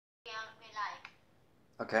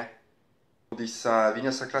Okay. This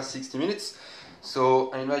Vinyasa class 60 minutes.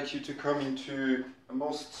 So I invite you to come into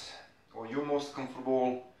your most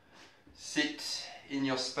comfortable sit in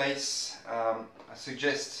your space. I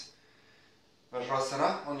suggest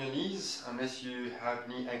Shavasana on your knees. Unless you have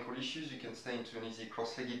knee ankle issues, you can stay into an easy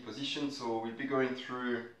cross-legged position. So we'll be going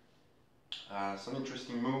through some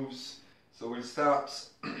interesting moves. So we'll start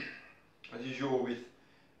as usual with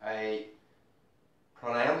a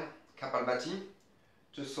pranayama, Kapalbhati,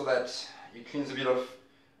 just so that you cleanse a bit of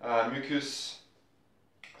mucus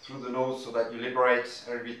through the nose so that you liberate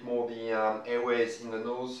a little bit more the airways in the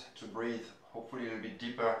nose to breathe hopefully a little bit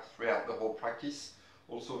deeper throughout the whole practice.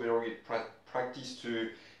 Also very good practice to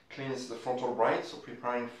cleanse the frontal brain, so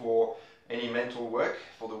preparing for any mental work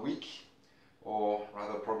for the week, or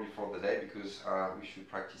rather probably for the day, because we should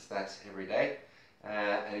practice that every day.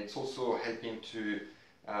 And it's also helping to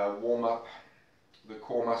warm up the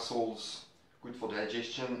core muscles, good for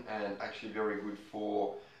digestion and actually very good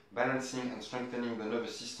for balancing and strengthening the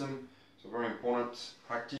nervous system. So very important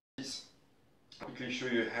practice. I'll quickly show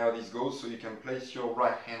you how this goes. So you can place your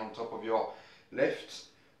right hand on top of your left,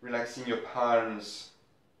 relaxing your palms,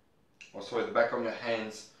 the back of your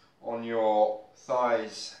hands on your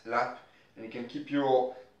thighs, lap, and you can keep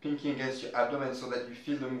your pinky against your abdomen so that you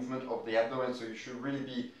feel the movement of the abdomen. So you should really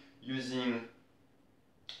be using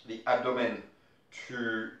the abdomen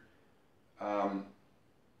to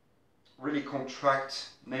really contract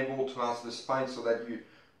navel towards the spine, so that you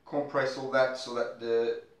compress all that, so that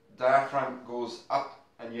the diaphragm goes up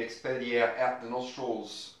and you expel the air out the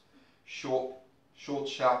nostrils. Short,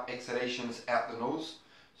 sharp exhalations out the nose.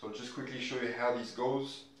 So I'll just quickly show you how this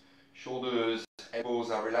goes. Shoulders,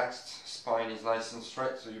 elbows are relaxed, spine is nice and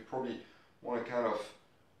straight, so you probably want to kind of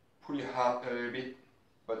pull your heart a little bit,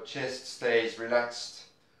 but chest stays relaxed,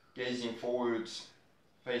 gazing forwards,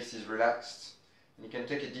 face is relaxed. And you can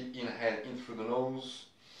take a deep inhale in through the nose,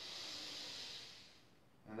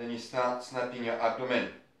 and then you start snapping your abdomen.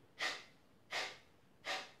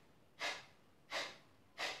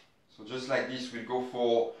 So just like this, we'll go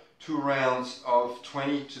for 2 rounds of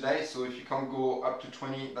 20 today. So if you can't go up to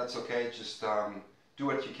 20, that's okay. Just do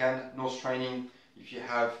what you can. No straining. If you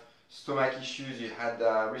have stomach issues, you had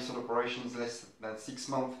recent operations less than 6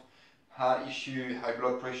 months, heart issue, high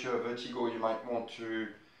blood pressure, vertigo, you might want to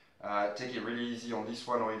take it really easy on this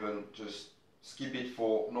one, or even just skip it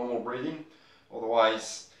for normal breathing.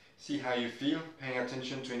 Otherwise, see how you feel, paying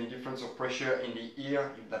attention to any difference of pressure in the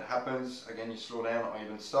ear. If that happens, again, you slow down or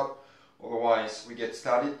even stop. Otherwise, we get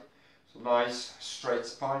started. So nice straight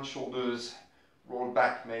spine, shoulders rolled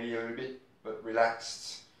back maybe a little bit, but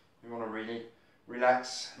relaxed. You want to really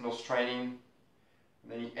relax, no straining.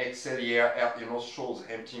 And then you exhale the air out your nostrils,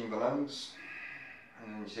 emptying the lungs.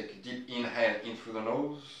 And then you take a deep inhale in through the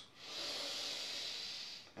nose.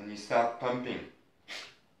 And you start pumping.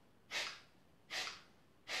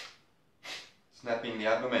 Snapping the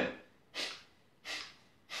abdomen.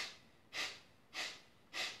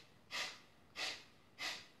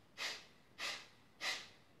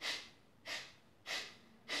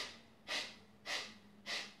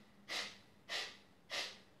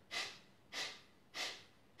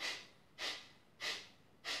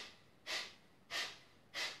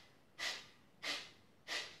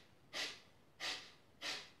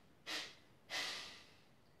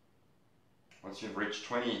 Once you've reached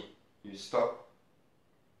 20, you stop,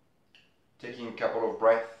 taking a couple of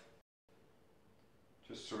breaths,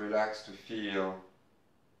 just to relax, to feel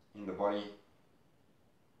in the body.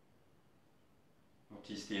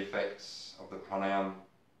 Notice the effects of the pranayama.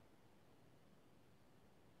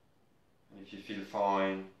 And if you feel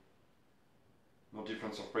fine, no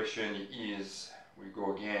difference of pressure in the ears, we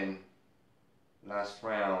go again. Last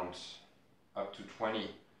round, up to 20.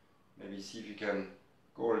 Maybe see if you can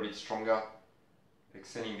go a little bit stronger.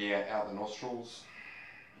 Exhaling the air out the nostrils.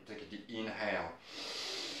 You take a deep inhale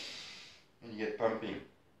and you get pumping.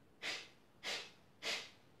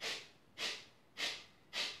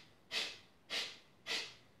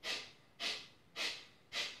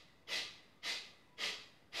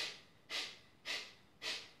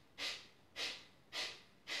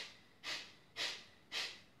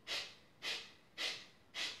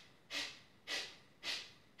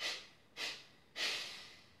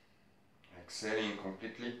 Exhaling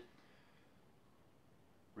completely,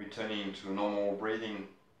 returning to normal breathing,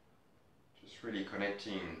 just really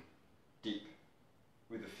connecting deep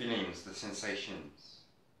with the feelings, the sensations,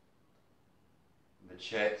 the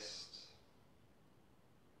chest,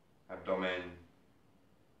 abdomen,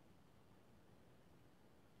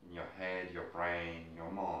 in your head, your brain,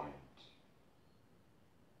 your mind.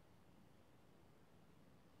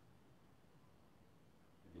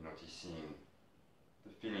 noticing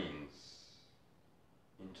the feelings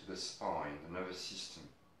into the spine, the nervous system.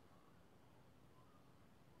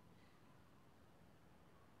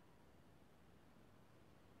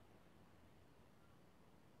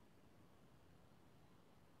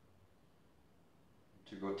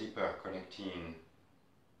 To go deeper, connecting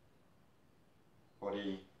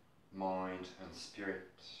body, mind and spirit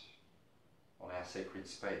on our sacred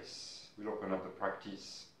space. We'll open up the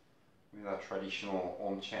practice with our traditional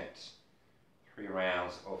Om chant, 3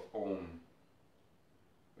 rounds of Om,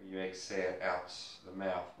 where you exhale out the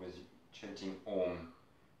mouth with chanting Om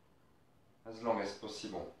as long as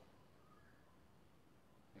possible.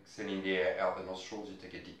 Exhaling the air out the nostrils, you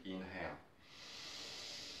take a deep inhale.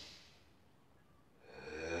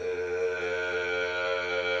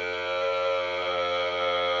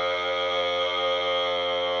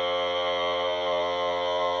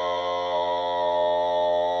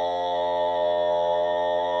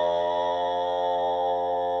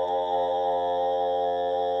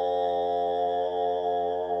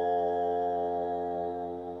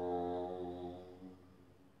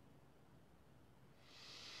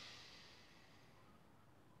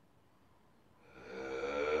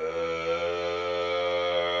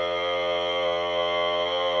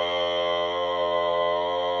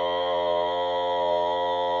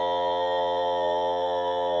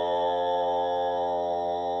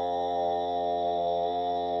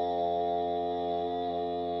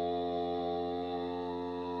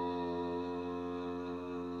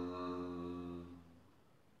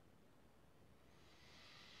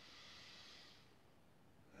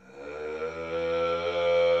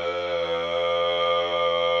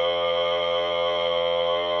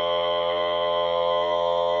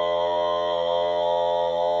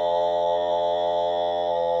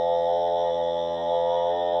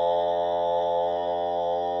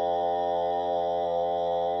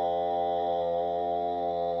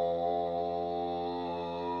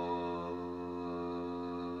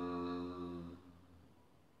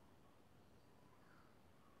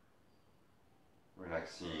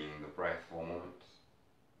 Relaxing the breath for a moment,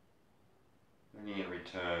 letting it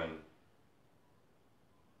return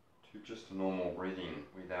to just a normal breathing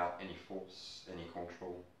without any force, any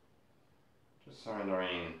control. Just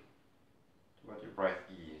surrendering to what your breath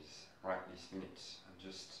is right this minute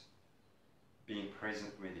and just being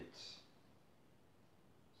present with it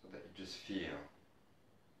so that you just feel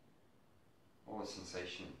all the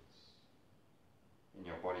sensations in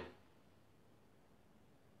your body,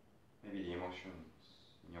 maybe the emotions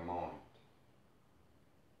in your mind.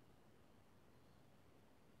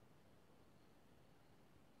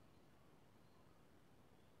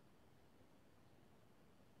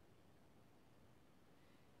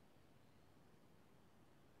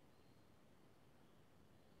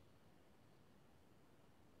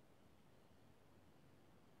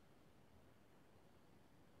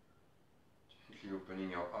 Gently opening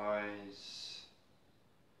your eyes.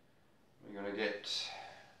 We're going to get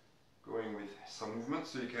going with some movement,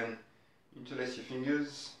 so you can interlace your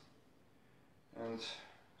fingers and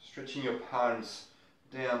stretching your palms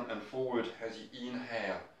down and forward as you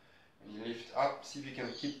inhale and you lift up. See if you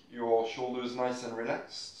can keep your shoulders nice and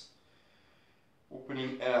relaxed.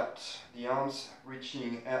 Opening out the arms,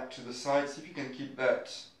 reaching out to the side. See if you can keep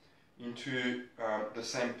that into the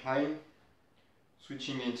same plane.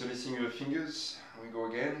 Switching the interlacing of the fingers. We go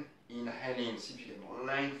again. Inhaling, see if you can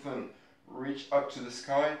lengthen, reach up to the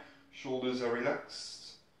sky. Shoulders are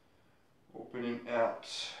relaxed. Opening out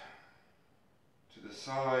to the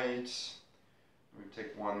side. We'll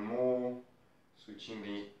take one more. Switching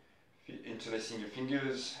the interlacing your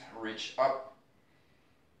fingers. Reach up.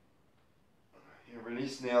 You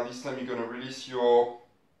release. Now this time you're going to release your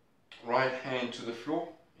right hand to the floor.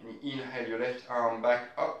 And you inhale your left arm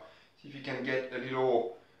back up. See if you can get a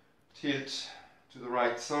little tilt to the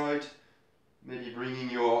right side. Maybe bringing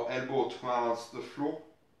your elbow towards the floor.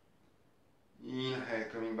 Inhale,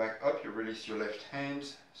 coming back up, you release your left hand,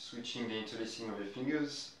 switching the interlacing of your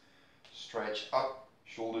fingers. Stretch up,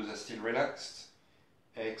 shoulders are still relaxed.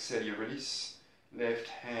 Exhale, you release. Left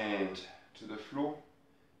hand to the floor.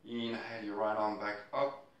 Inhale, your right arm back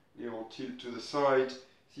up. Little tilt to the side.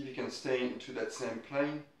 See if you can stay into that same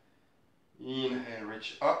plane. Inhale,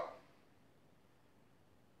 reach up.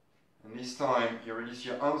 And this time you release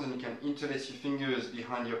your arms and you can interlace your fingers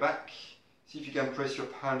behind your back. See if you can press your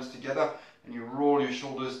palms together and you roll your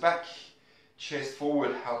shoulders back. Chest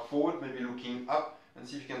forward, heart forward, maybe looking up. And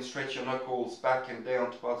see if you can stretch your knuckles back and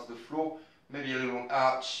down towards the floor. Maybe a little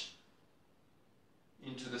arch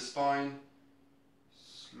into the spine.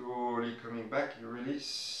 Slowly coming back, you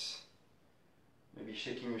release. Maybe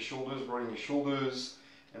shaking your shoulders, rolling your shoulders.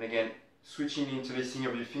 And again, switching the interlacing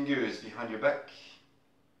of your fingers behind your back.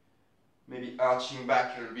 Maybe arching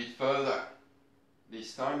back a little bit further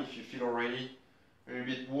this time if you feel already a little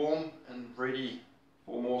bit warm and ready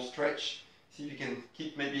for more stretch. See if you can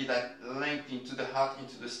keep maybe that length into the heart,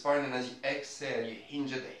 into the spine, and as you exhale, you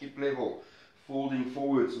hinge at the hip level, folding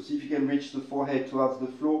forward. So see if you can reach the forehead towards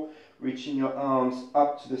the floor, reaching your arms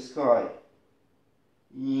up to the sky.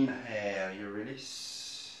 Inhale, you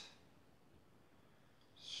release.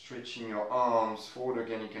 Stretching your arms forward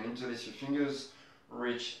again, you can interlace your fingers,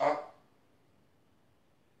 reach up.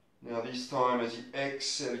 Now this time as you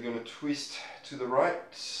exhale, you're going to twist to the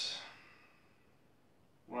right.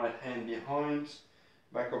 Right hand behind,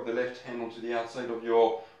 back of the left hand onto the outside of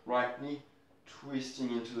your right knee, twisting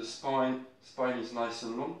into the spine. Spine is nice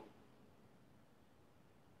and long.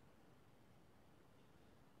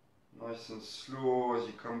 Nice and slow as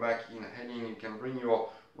you come back, inhaling, you can bring your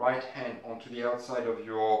right hand onto the outside of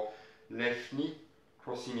your left knee,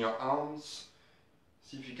 crossing your arms.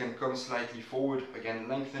 See if you can come slightly forward, again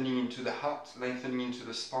lengthening into the heart, lengthening into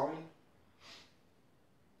the spine.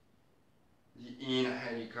 The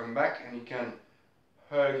inhale, you come back and you can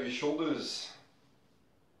hug your shoulders.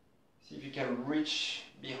 See if you can reach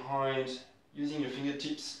behind, using your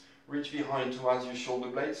fingertips, reach behind towards your shoulder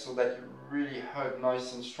blades so that you really hug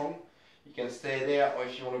nice and strong. You can stay there, or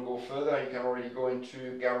if you want to go further, you can already go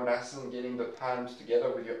into Garudasana, getting the palms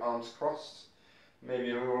together with your arms crossed.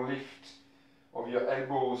 Maybe a little lift of your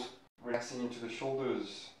elbows, relaxing into the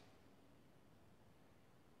shoulders.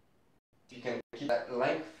 You can keep that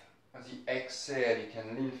length. As you exhale, you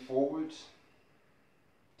can lean forward,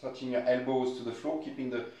 touching your elbows to the floor, keeping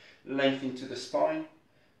the length into the spine.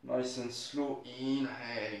 Nice and slow.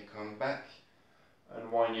 Inhale, you come back,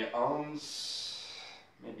 unwind your arms,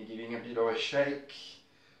 maybe giving a bit of a shake,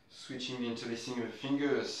 switching the interlacing of the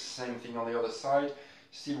fingers. Same thing on the other side,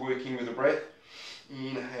 still working with the breath.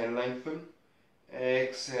 Inhale, lengthen.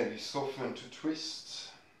 Exhale, you soften to twist.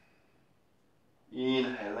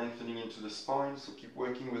 Inhale, lengthening into the spine, so keep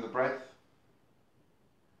working with the breath.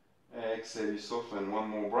 Exhale, you soften, one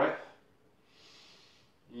more breath.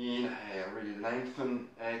 Inhale, really lengthen.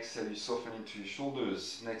 Exhale, you soften into your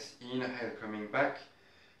shoulders. Next inhale, coming back.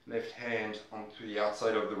 Left hand onto the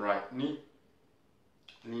outside of the right knee.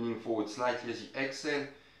 Leaning forward slightly as you exhale.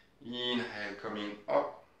 Inhale, coming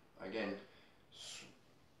up. Again,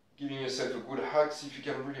 giving yourself a good hug. See if you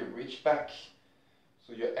can really reach back.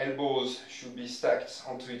 So your elbows should be stacked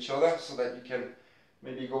onto each other so that you can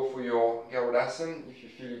maybe go for your Garudasana. If you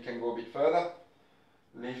feel you can go a bit further,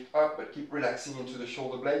 lift up, but keep relaxing into the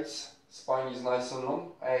shoulder blades. Spine is nice and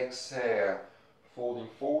long. Exhale, folding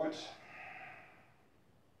forward.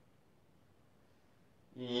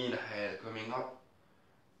 Inhale, coming up,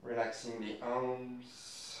 relaxing the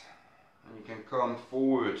arms, and you can come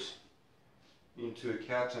forward into a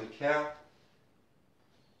cat and cow.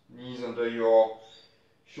 Knees under your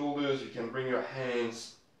shoulders. You can bring your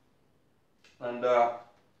hands under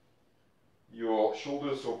your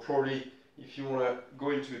shoulders, so probably if you want to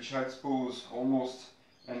go into a child's pose almost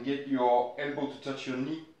and get your elbow to touch your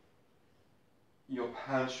knee, your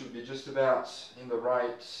palm should be just about in the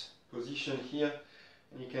right position here,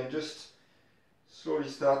 and you can just slowly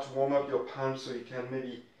start to warm up your palms so you can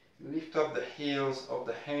maybe lift up the heels of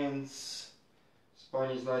the hands.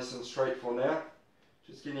 Spine is nice and straight for now.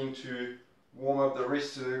 Just getting to warm up the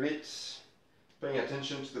wrists a little bit, paying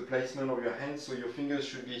attention to the placement of your hands, so your fingers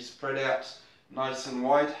should be spread out nice and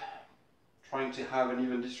wide, trying to have an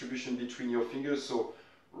even distribution between your fingers, so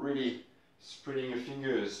really spreading your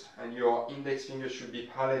fingers, and your index fingers should be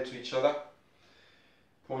parallel to each other,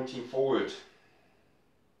 pointing forward.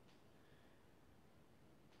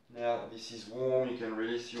 Now this is warm, you can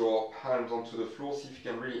release your palms onto the floor, see if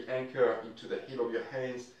you can really anchor into the heel of your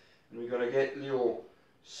hands, and we're going to get little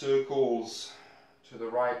circles to the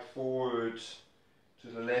right, forward, to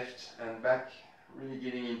the left and back, really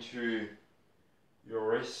getting into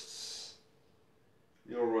your wrists,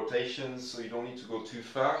 little rotations, so you don't need to go too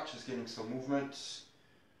far, just getting some movement,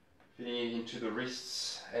 feeling into the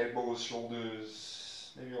wrists, elbows,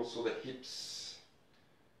 shoulders, maybe also the hips,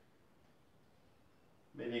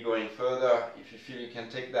 maybe going further. If you feel you can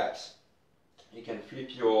take that, you can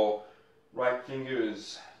flip your right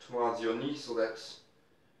fingers towards your knee so that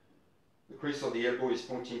the crease of the elbow is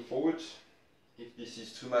pointing forward. If this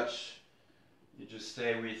is too much, you just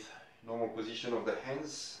stay with normal position of the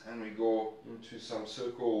hands, and we go into some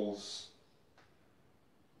circles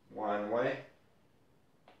one way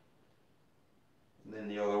and then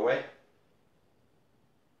the other way.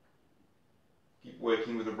 Keep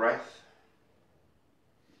working with the breath,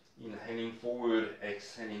 inhaling forward,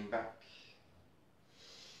 exhaling back.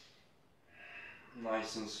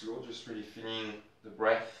 Nice and slow, just really feeling the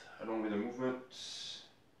breath along with the movement.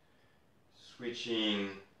 Switching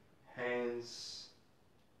hands,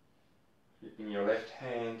 flipping your left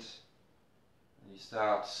hand, and you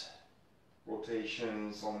start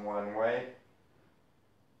rotations on one way.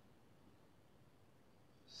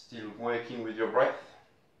 Still working with your breath,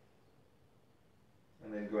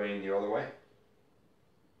 and then going the other way.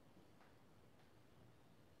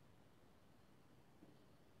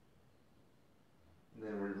 And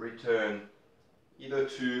then we'll return either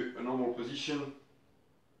to a normal position,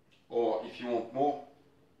 or if you want more,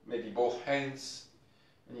 maybe both hands,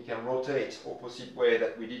 and you can rotate opposite way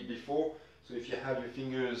that we did before. So if you have your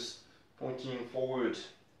fingers pointing forward,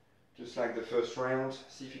 just like the first round,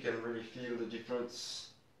 see if you can really feel the difference.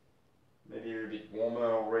 Maybe a little bit warmer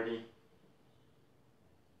already.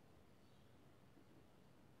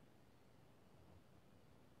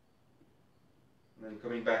 And then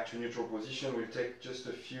coming back to neutral position, we'll take just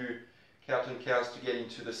a few cat and cows to get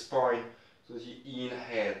into the spine. So as you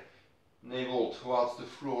inhale, navel towards the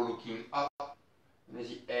floor, looking up. And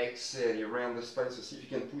as you exhale, you round the spine. So see if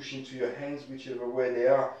you can push into your hands, whichever way they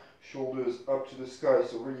are. Shoulders up to the sky,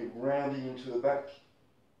 so really rounding into the back.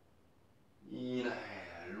 Inhale,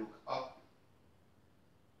 look up.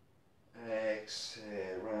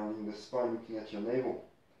 Exhale, rounding the spine, looking at your navel.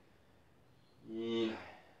 Inhale.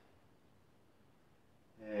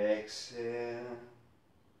 Exhale.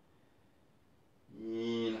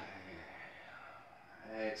 Inhale.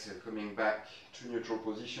 Exhale, coming back to neutral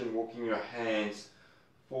position, walking your hands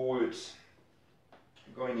forward,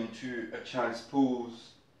 going into a child's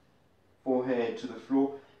pose, forehead to the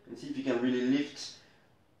floor, and see if you can really lift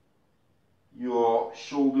your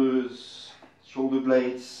shoulders, shoulder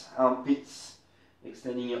blades, armpits,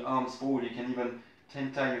 extending your arms forward. You can even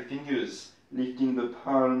tie your fingers, lifting the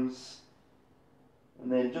palms,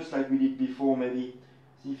 and then just like we did before, maybe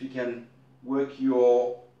see if you can work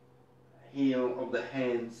your heel of the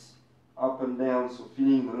hands up and down, so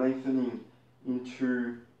feeling the lengthening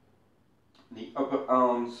into the upper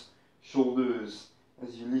arms, shoulders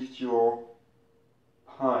as you lift your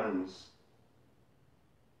palms.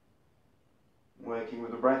 Working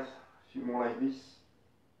with the breath, a few more like this.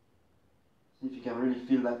 See if you can really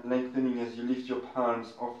feel that lengthening as you lift your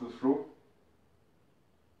palms off the floor.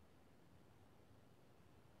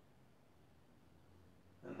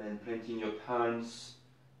 And then planting your palms,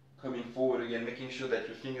 coming forward again, making sure that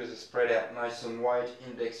your fingers are spread out nice and wide,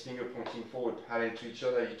 index finger pointing forward, parallel to each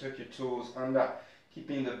other. You tuck your toes under,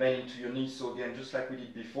 keeping the bend into your knees. So again, just like we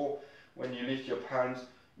did before, when you lift your palms,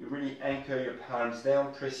 you really anchor your palms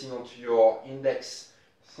down, pressing onto your index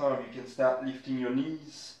thumb. You can start lifting your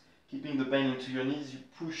knees, keeping the bend into your knees. You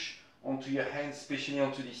push onto your hands, especially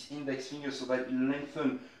onto this index finger, so that you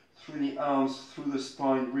lengthen through the arms, through the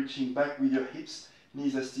spine, reaching back with your hips.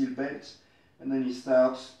 Knees are still bent. And then you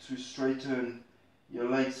start to straighten your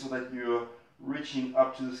legs so that you're reaching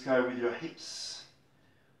up to the sky with your hips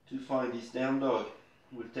to find this down dog.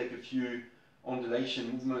 We'll take a few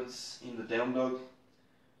undulation movements in the down dog.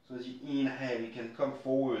 So as you inhale, you can come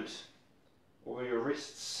forward over your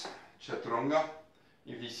wrists, chaturanga.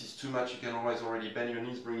 If this is too much, you can always already bend your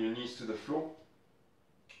knees, bring your knees to the floor.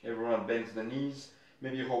 Everyone bends the knees,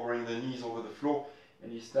 maybe hovering the knees over the floor.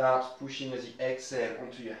 And you start pushing as you exhale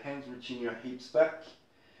onto your hands, reaching your hips back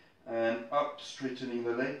and up, straightening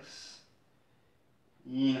the legs.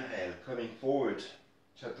 Inhale, coming forward,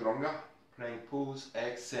 chaturanga, plank pose.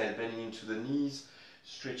 Exhale, bending into the knees,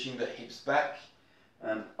 stretching the hips back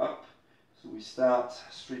and up. So we start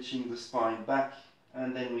stretching the spine back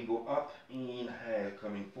and then we go up. Inhale,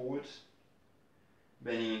 coming forward,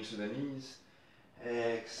 bending into the knees.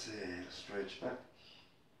 Exhale, stretch back.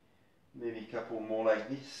 Maybe a couple more like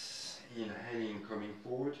this. Inhaling, coming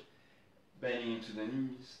forward, bending into the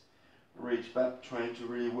knees, reach back, trying to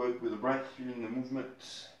really work with the breath, feeling the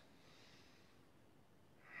movement,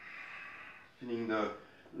 feeling the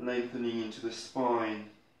lengthening into the spine.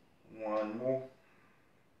 One more.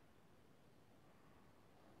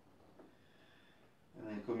 And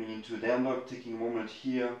then coming into a down dog, taking a moment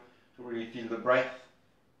here to really feel the breath,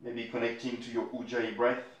 maybe connecting to your Ujjayi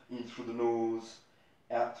breath, in through the nose,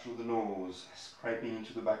 out through the nose, scraping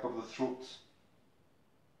into the back of the throat,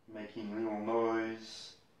 making a little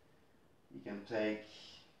noise. You can take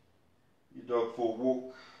your dog for a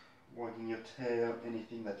walk, wagging your tail,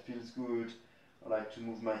 anything that feels good. I like to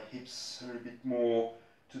move my hips a little bit more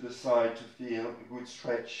to the side to feel a good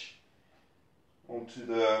stretch onto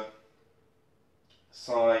the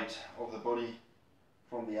side of the body,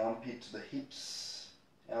 from the armpit to the hips,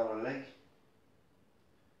 outer leg.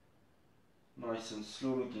 Nice and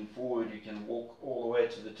slow, looking forward. You can walk all the way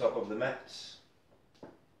to the top of the mat.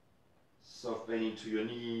 soft bend into your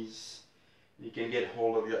knees. You can get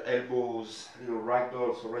hold of your elbows, little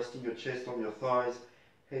ragdoll, so resting your chest on your thighs.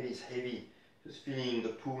 Head is heavy, just feeling the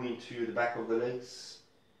pull into the back of the legs,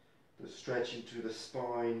 the stretch into the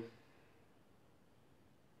spine.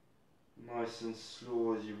 Nice and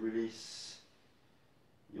slow as you release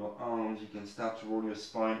your arms, you can start to roll your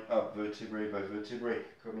spine up vertebrae by vertebrae,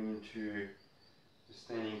 coming into the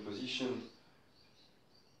standing position.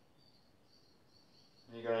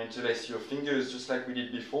 You're going to interlace your fingers just like we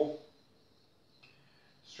did before.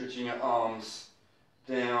 Stretching your arms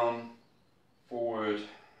down, forward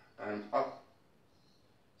and up.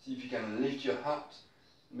 See if you can lift your heart,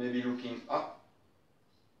 maybe looking up.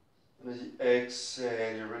 And as you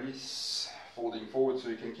exhale, you release, folding forward so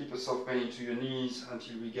you can keep a soft bend into your knees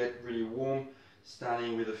until we get really warm.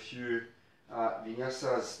 Starting with a few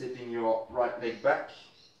Vinyasas, stepping your right leg back.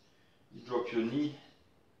 You drop your knee,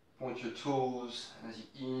 point your toes, and as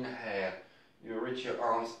you inhale, you reach your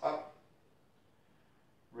arms up.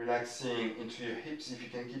 Relaxing into your hips, if you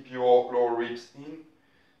can keep your lower ribs in.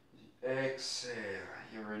 Exhale,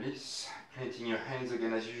 you release, planting your hands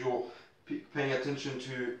again as usual, paying attention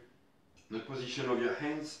to the position of your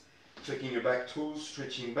hands, checking your back toes,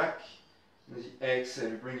 stretching back. And as you exhale,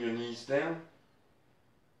 you bring your knees down,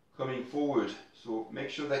 coming forward. So make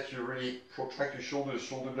sure that you really protract your shoulders,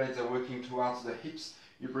 shoulder blades are working towards the hips.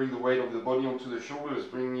 You bring the weight of the body onto the shoulders,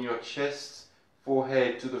 bringing your chest,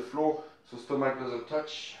 forehead to the floor. So stomach doesn't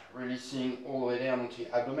touch, releasing all the way down onto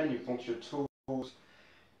your abdomen. You point your toes,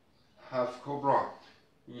 half cobra.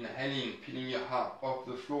 Inhaling, peeling your heart off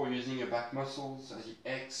the floor using your back muscles. As you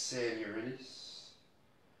exhale, you release.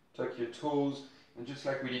 Tuck your toes, and just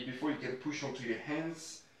like we did before, you can push onto your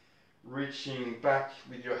hands, reaching back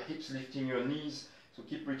with your hips, lifting your knees. So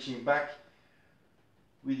keep reaching back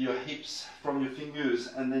with your hips from your fingers,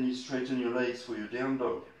 and then you straighten your legs for your down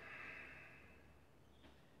dog.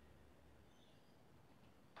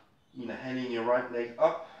 Inhaling your right leg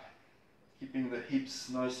up, keeping the hips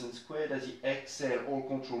nice and squared. As you exhale, all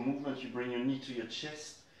control movement, you bring your knee to your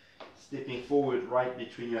chest, stepping forward right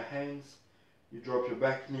between your hands. You drop your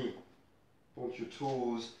back knee, point your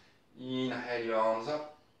toes, inhale your arms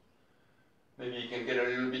up. Maybe you can get a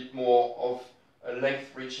little bit more of a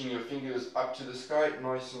length, reaching your fingers up to the sky.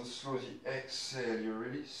 Nice and slow as you exhale, you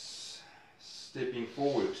release. Stepping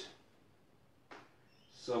forward,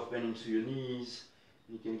 soft bend into your knees.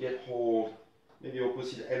 You can get hold, maybe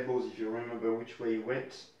opposite elbows if you remember which way you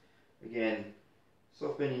went. Again,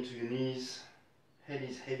 soft bend into your knees, head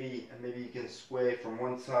is heavy, and maybe you can sway from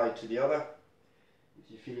one side to the other.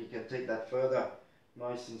 If you feel you can take that further,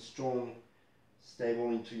 nice and strong, stable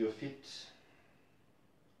into your feet.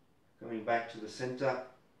 Coming back to the center,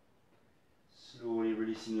 slowly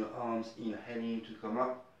releasing your arms, inhaling to come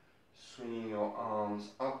up, swinging your arms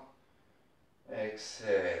up.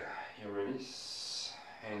 Exhale, you release.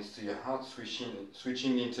 Hands to your heart,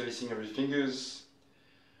 switching, interlacing of your fingers.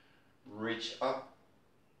 Reach up.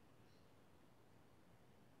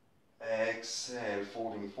 Exhale,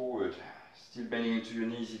 folding forward. Still bending into your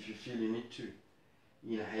knees if you feel you need to.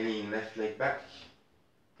 Inhaling, left leg back.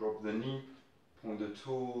 Drop the knee, point the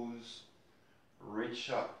toes.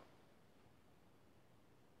 Reach up.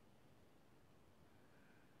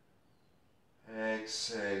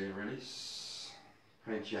 Exhale, release.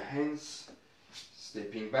 Plant your hands.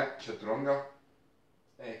 Stepping back, chaturanga.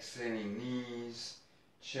 Exhaling, knees,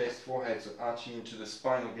 chest, forehead, so arching into the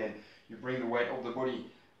spine again. You bring the weight of the body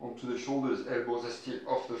onto the shoulders, elbows are still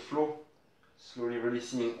off the floor. Slowly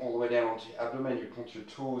releasing all the way down onto your abdomen. You point your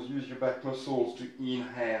toes, use your back muscles to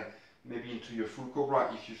inhale, maybe into your full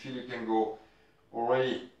cobra. If you feel you can go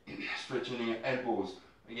already, straightening your elbows.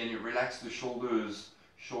 Again, you relax the shoulders,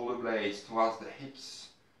 shoulder blades towards the hips.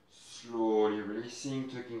 Slowly releasing,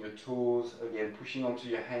 tucking your toes, again pushing onto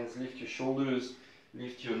your hands, lift your shoulders,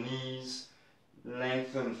 lift your knees,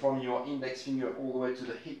 lengthen from your index finger all the way to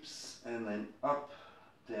the hips, and then up,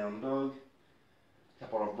 down dog.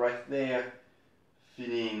 Couple of breaths there,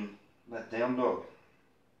 feeling that down dog.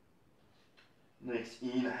 Next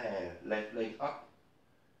inhale, left leg up,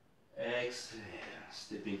 exhale,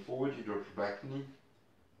 stepping forward, you drop your back knee,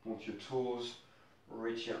 point your toes,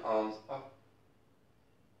 reach your arms up.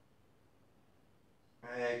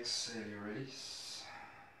 Exhale, you release.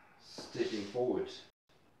 Stepping forward.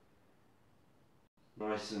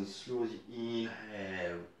 Nice and slow as you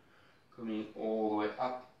inhale. Coming all the way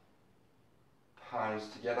up. Palms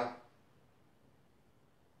together.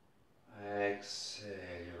 Exhale,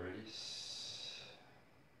 you release.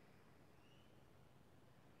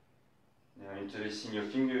 Now interlacing your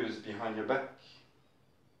fingers behind your back.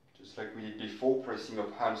 Just like we did before, pressing your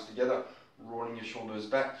palms together, rolling your shoulders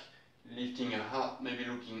back. lifting your heart, maybe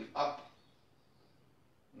looking up.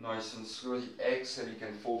 Nice and slowly exhale, you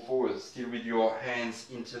can fall forward, still with your hands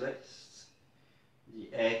interlaced. The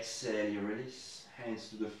exhale, you release, hands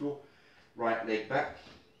to the floor, right leg back.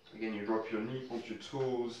 Again, you drop your knee, point your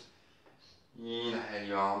toes. Inhale,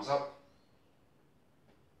 your arms up.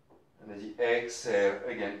 And as you exhale,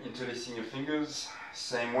 again, interlacing your fingers,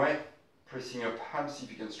 same way. Pressing your palms, see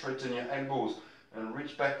if you can straighten your elbows and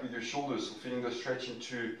reach back with your shoulders, so feeling the stretch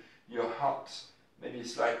into your heart. Maybe a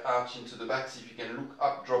slight arch into the back, see if you can look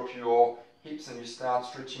up, drop your hips, and you start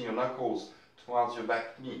stretching your knuckles towards your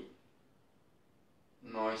back knee.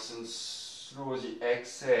 Nice and slow as you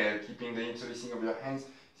exhale, keeping the interlacing of your hands.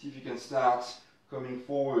 See if you can start coming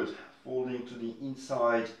forward, folding to the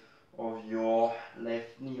inside of your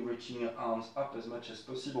left knee, reaching your arms up as much as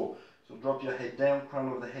possible. So drop your head down,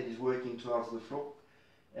 crown of the head is working towards the floor.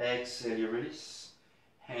 Exhale, you release,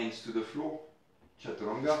 hands to the floor,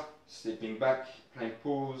 chaturanga, stepping back, plank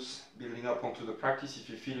pose, building up onto the practice. If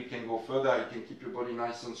you feel you can go further, you can keep your body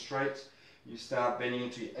nice and straight. You start bending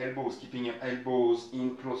into your elbows, keeping your elbows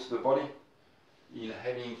in close to the body.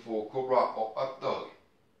 Inhaling for cobra or up dog,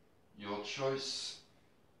 your choice.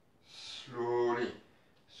 Slowly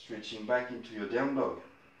stretching back into your down dog.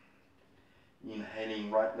 Inhaling,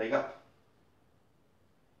 right leg up.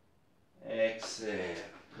 Exhale,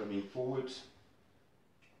 coming forward.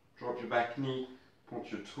 Drop your back knee,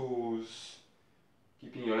 point your toes.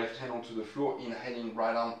 Keeping your left hand onto the floor. Inhaling,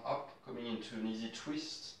 right arm up, coming into an easy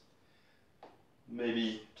twist.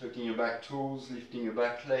 Maybe tucking your back toes, lifting your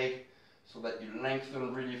back leg, so that you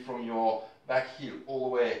lengthen really from your back heel all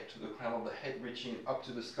the way to the crown of the head, reaching up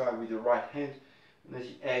to the sky with your right hand. And as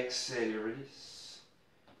you exhale, you release,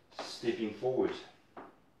 stepping forward.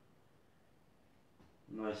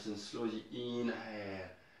 Nice and slowly inhale,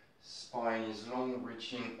 spine is long,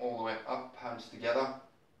 reaching all the way up, palms together.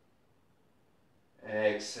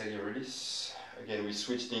 Exhale, you release. Again, we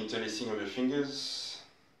switch the interlacing of your fingers.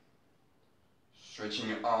 Stretching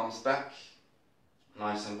your arms back,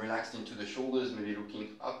 nice and relaxed into the shoulders, maybe looking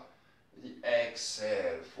up. The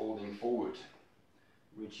exhale, folding forward,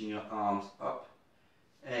 reaching your arms up.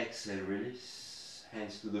 Exhale, release,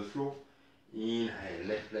 hands to the floor. Inhale,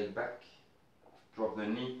 left leg back. Drop the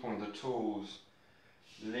knee, point the toes.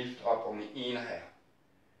 Lift up on the inhale.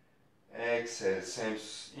 Exhale, same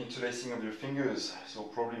interlacing of your fingers. So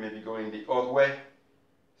probably maybe going the odd way.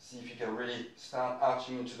 See if you can really start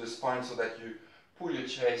arching into the spine so that you pull your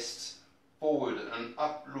chest forward and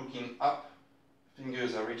up, looking up.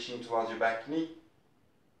 Fingers are reaching towards your back knee.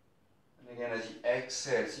 And again, as you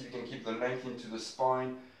exhale, see if you can keep the length into the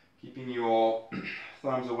spine, keeping your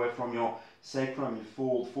thumbs away from your sacrum. You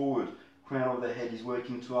fold forward. Crown of the head is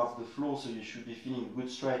working towards the floor, so you should be feeling a good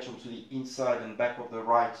stretch onto the inside and back of the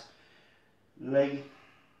right leg.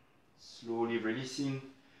 Slowly releasing.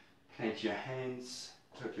 Plant your hands,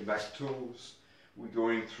 tuck your back toes. We're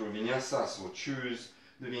going through Vinyasa, so choose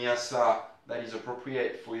the Vinyasa that is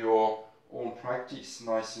appropriate for your own practice.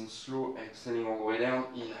 Nice and slow, exhaling all the way down,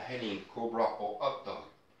 inhaling, cobra or up dog.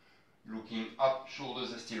 Looking up,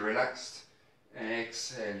 shoulders are still relaxed.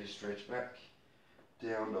 Exhale, you stretch back,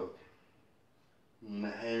 down dog.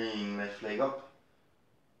 Inhaling, left leg up.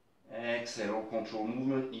 Exhale, all control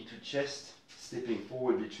movement, knee to chest. Stepping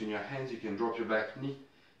forward between your hands, you can drop your back knee,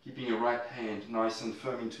 keeping your right hand nice and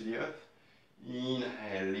firm into the earth.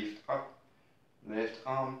 Inhale, lift up, left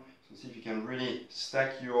arm. So see if you can really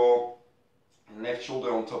stack your left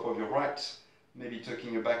shoulder on top of your right. Maybe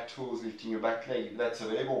tucking your back toes, lifting your back leg if that's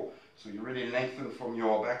available. So you really lengthen from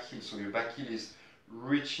your back heel. So your back heel is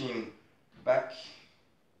reaching back,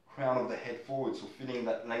 crown of the head forward. So feeling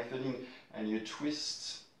that lengthening, and you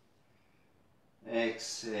twist.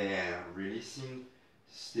 Exhale, releasing,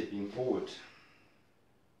 stepping forward.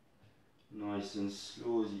 Nice and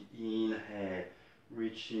slow as you inhale,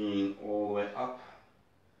 reaching all the way up,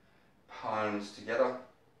 palms together.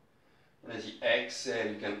 And as you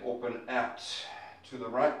exhale, you can open out to the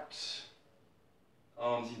right,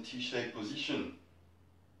 arms in T-shaped position.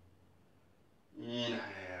 Inhale,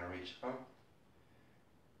 reach up.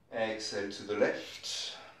 Exhale to the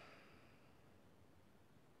left.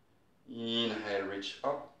 Inhale, reach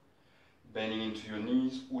up. Bending into your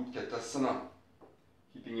knees, Utkatasana.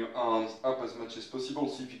 Keeping your arms up as much as possible.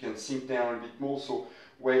 See if you can sink down a bit more. So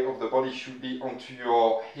weight of the body should be onto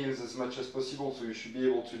your heels as much as possible. So you should be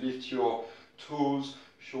able to lift your toes.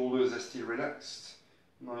 Shoulders are still relaxed.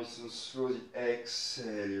 Nice and slow.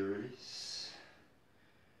 Exhale, you release.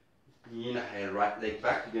 Inhale, right leg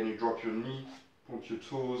back. Again, you drop your knee, point your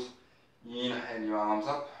toes. Inhale, your arms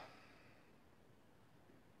up.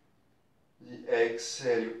 the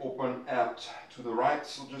exhale, you open out to the right,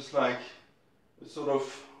 so just like a sort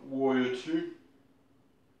of warrior two.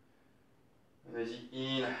 And as you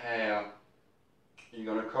inhale, you're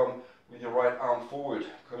going to come with your right arm forward,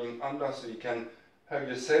 coming under so you can hug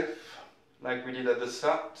yourself like we did at the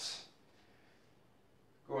start.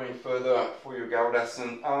 Going further for your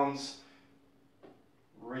Garudasana arms,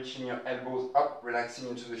 reaching your elbows up, relaxing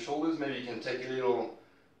into the shoulders. Maybe you can take a little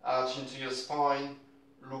arch into your spine,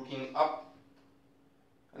 looking up.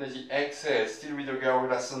 And as you exhale, still with your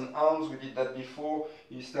Garudasana arms, we did that before,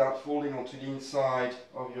 you start folding onto the inside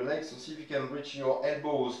of your legs. So see if you can reach your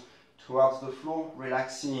elbows towards the floor,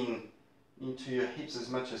 relaxing into your hips as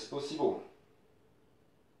much as possible.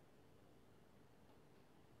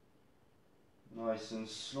 Nice and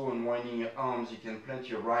slow, and winding your arms, you can plant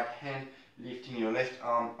your right hand, lifting your left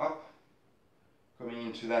arm up, coming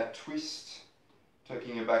into that twist,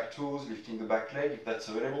 tucking your back toes, lifting the back leg if that's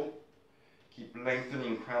available. Keep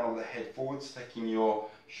lengthening crown of the head forward, stacking your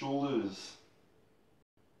shoulders.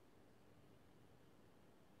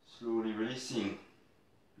 Slowly releasing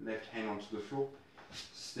left hand onto the floor,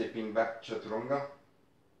 stepping back chaturanga,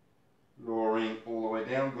 lowering all the way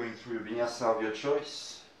down, going through a vinyasa of your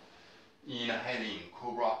choice. Inhaling,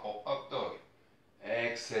 cobra or up dog.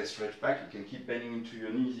 Exhale, stretch back. You can keep bending into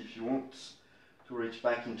your knees if you want to reach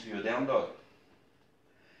back into your down dog.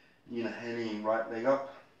 Inhaling, right leg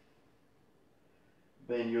up.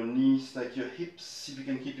 Bend your knees, stack your hips. See if you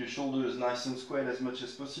can keep your shoulders nice and squared as much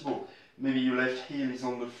as possible. Maybe your left heel is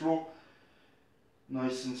on the floor.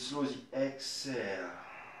 Nice and slow as you exhale,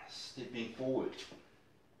 stepping forward.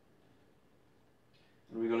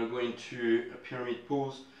 And we're going to go into a pyramid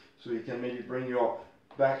pose. So you can maybe bring your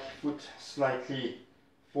back foot slightly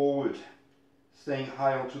forward, staying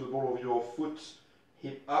high onto the ball of your foot,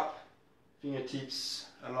 hip up, fingertips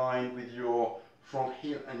aligned with your front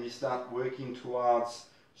heel, and you start working towards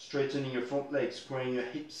straightening your front leg, squaring your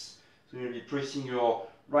hips. So you'll be pressing your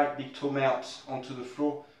right big toe out onto the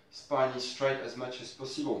floor, spine is straight as much as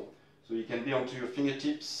possible. So you can be onto your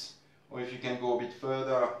fingertips, or if you can go a bit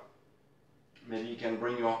further, maybe you can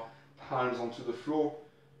bring your palms onto the floor,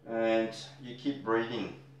 and you keep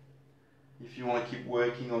breathing. If you want to keep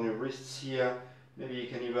working on your wrists here, maybe you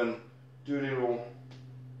can even do a little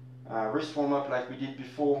wrist warm up like we did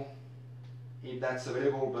before, if that's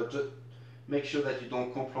available, but just make sure that you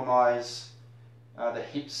don't compromise the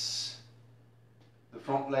hips, the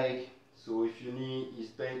front leg. So if your knee is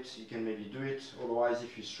bent, you can maybe do it. Otherwise,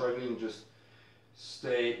 if you're struggling, just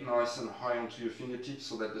stay nice and high onto your fingertips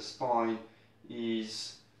so that the spine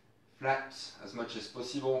is flat as much as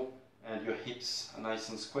possible and your hips are nice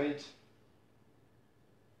and squared.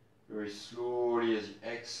 Very slowly as you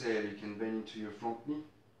exhale, you can bend into your front knee,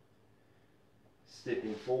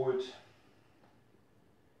 stepping forward,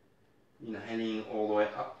 inhaling all the way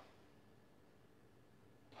up,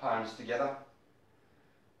 palms together,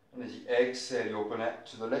 and as you exhale, you open out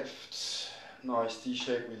to the left, nice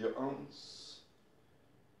T-shape with your arms.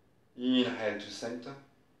 Inhale to center.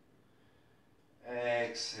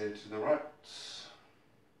 Exhale to the right.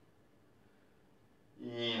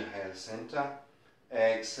 Inhale, center.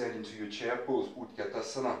 Exhale into your chair pose,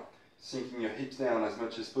 Utkatasana. Sinking your hips down as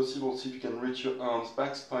much as possible. See if you can reach your arms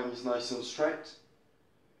back. Spine is nice and straight.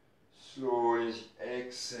 Slowly as you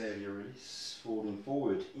exhale, you release, folding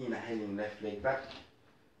forward. Inhaling, left leg back.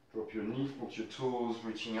 Drop your knee, put your toes,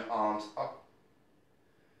 reaching your arms up.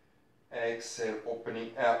 Exhale,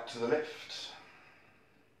 opening out to the left.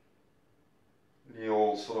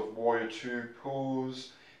 Little sort of warrior two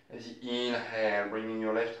pose. As you inhale, bringing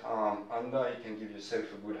your left arm under, you can give yourself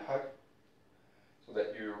a good hug so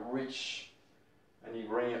that you reach and you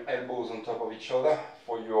bring your elbows on top of each other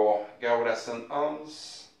for your Garudasana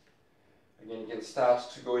arms. Again, you can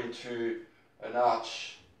start to go into an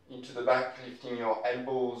arch into the back, lifting your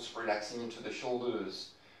elbows, relaxing into the shoulders.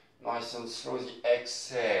 Nice and slow as you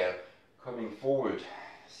exhale, coming forward.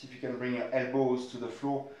 See if you can bring your elbows to the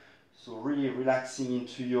floor. So really relaxing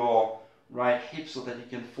into your right hip so that you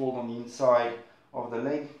can fold on the inside of the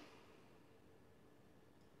leg.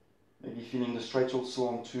 Maybe feeling the stretch also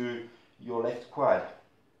onto your left quad.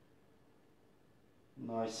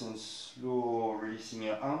 Nice and slow, releasing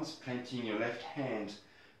your arms, planting your left hand,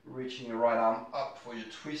 reaching your right arm up for your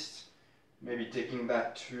twist. Maybe taking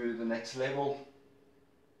that to the next level.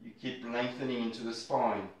 You keep lengthening into the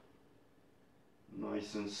spine.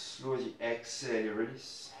 Nice and slow as you exhale, you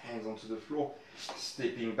release, hands onto the floor,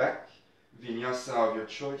 stepping back, Vinyasa of your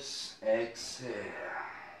choice, exhale,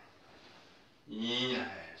 inhale,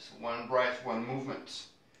 so one breath, one movement,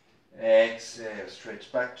 exhale,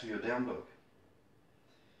 stretch back to your down dog,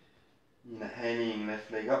 inhaling,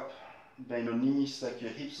 left leg up, bend your knees, stack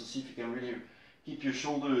your hips, so see if you can really keep your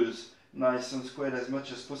shoulders nice and squared as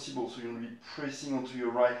much as possible. So you're going to be pressing onto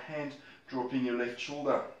your right hand, dropping your left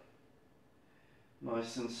shoulder.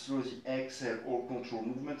 Nice and slow as you exhale, all control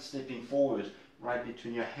movement, stepping forward, right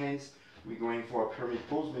between your hands. We're going for a pyramid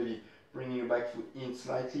pose, maybe bringing your back foot in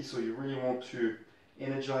slightly. So you really want to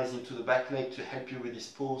energize into the back leg to help you with this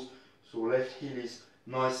pose. So left heel is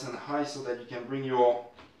nice and high so that you can bring your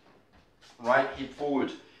right hip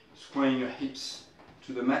forward, squaring your hips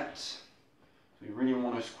to the mat. So you really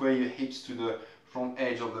want to square your hips to the front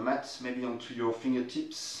edge of the mat, maybe onto your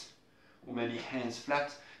fingertips, or maybe hands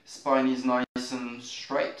flat. Spine is nice and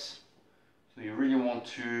straight. So you really want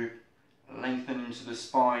to lengthen into the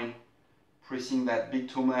spine, pressing that big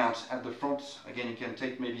toe out at the front. Again, you can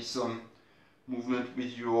take maybe some movement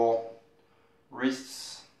with your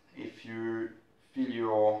wrists if you feel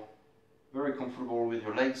you're very comfortable with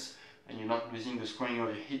your legs and you're not losing the squaring of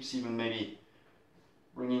your hips, even maybe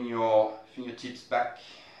bringing your fingertips back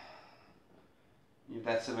if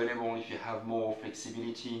that's available, if you have more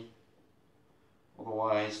flexibility.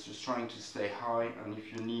 Otherwise, just trying to stay high, and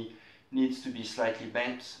if your knee needs to be slightly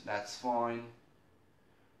bent, that's fine.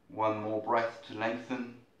 One more breath to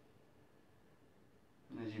lengthen.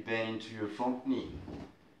 And as you bend into your front knee,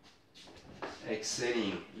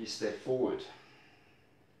 exhaling, you step forward.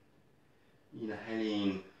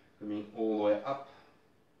 Inhaling, coming all the way up.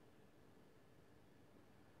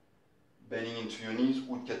 Bending into your knees,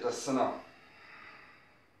 Utkatasana.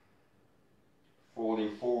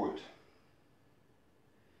 Folding forward.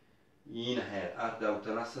 Inhale, Ardha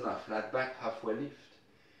Uttanasana, flat back, halfway lift.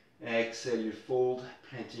 Exhale, you fold,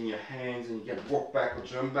 planting your hands, and you can walk back or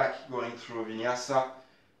jump back, going through a Vinyasa.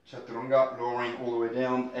 Chaturanga, lowering all the way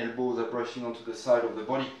down, elbows are brushing onto the side of the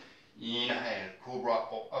body. Inhale, Cobra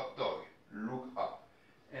or Up Dog, look up.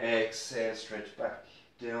 Exhale, stretch back,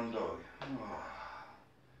 Down Dog.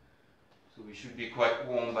 So we should be quite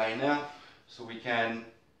warm by now, so we can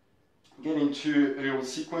get into a little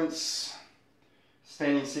sequence,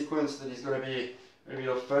 standing sequence that is going to be a bit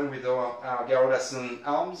of fun with our Garudasana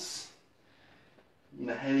arms.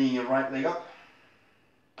 Inhaling your right leg up.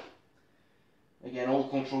 Again, all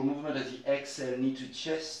control movement as you exhale, knee to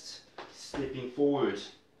chest, stepping forward.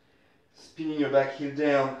 Spinning your back heel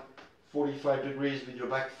down 45 degrees with your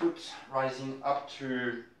back foot, rising up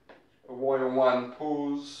to a warrior one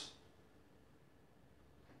pose.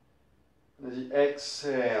 As you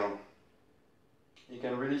exhale, you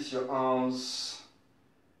can release your arms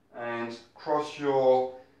and cross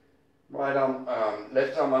your right arm,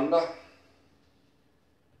 left arm under,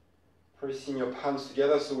 pressing your palms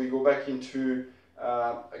together. So we go back into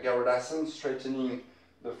a Garudasana, straightening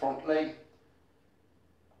the front leg.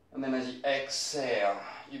 And then as you exhale,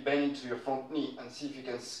 you bend into your front knee and see if you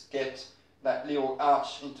can get that little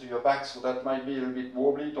arch into your back. So that might be a little bit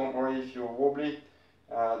wobbly. Don't worry if you're wobbly.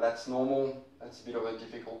 That's normal. That's a bit of a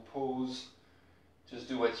difficult pose. Just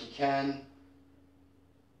do what you can.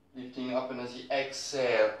 Lifting up, and as you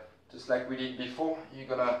exhale, just like we did before, you're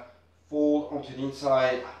gonna fold onto the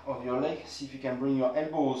inside of your leg. See if you can bring your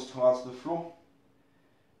elbows towards the floor.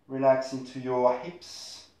 Relax into your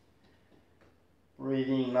hips.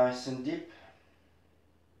 Breathing nice and deep.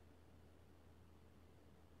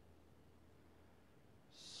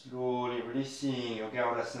 Slowly releasing your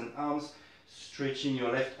Garudasana arms, stretching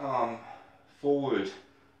your left arm forward,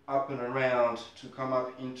 up and around to come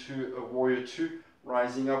up into a warrior two,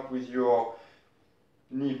 rising up with your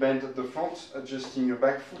knee bent at the front, adjusting your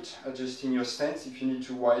back foot, adjusting your stance. If you need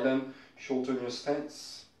to widen, shorten your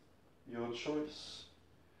stance, your choice.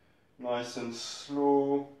 Nice and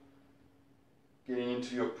slow, getting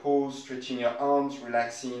into your pose, stretching your arms,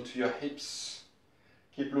 relaxing into your hips.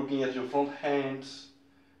 Keep looking at your front hands,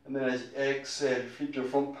 and then as you exhale, flip your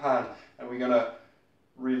front palm, and we're gonna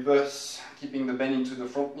reverse, keeping the bend into the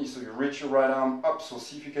front knee. So you reach your right arm up, so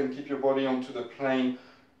see if you can keep your body onto the plane,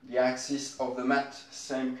 the axis of the mat,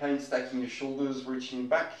 same plane, stacking your shoulders, reaching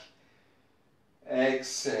back.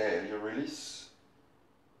 Exhale, you release.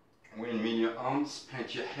 Windmill your arms,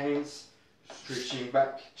 plant your hands, stretching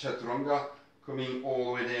back, Chaturanga, coming all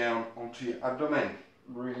the way down onto your abdomen,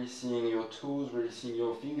 releasing your toes, releasing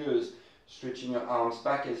your fingers, stretching your arms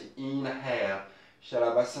back as you inhale,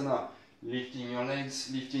 Shavasana. Lifting your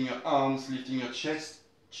legs, lifting your arms, lifting your chest,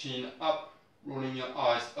 chin up, rolling your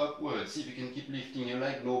eyes upwards. See if you can keep lifting your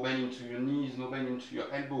leg, no bend into your knees, no bend into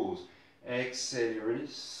your elbows. Exhale, you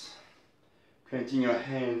release. Planting your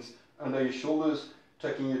hands under your shoulders,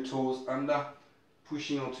 tucking your toes under,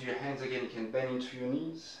 pushing onto your hands again. You can bend into your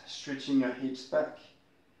knees, stretching your hips back,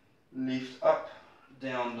 lift up,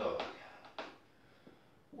 down dog.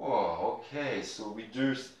 Whoa, okay, so we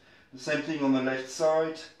do The same thing on the left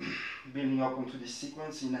side, building up onto this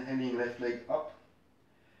sequence, inhaling left leg up.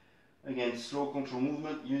 Again, slow control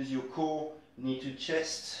movement, use your core, knee to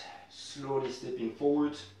chest, slowly stepping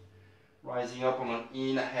forward, rising up on an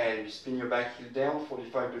inhale, you spin your back heel down,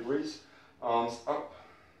 45 degrees, arms up.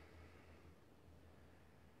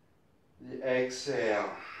 The exhale,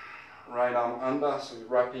 right arm under, so you're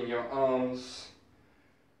wrapping your arms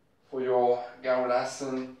for your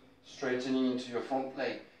Garudasan, straightening into your front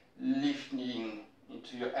leg, lifting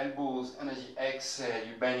into your elbows, and as you exhale,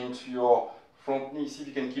 you bend into your front knee. See if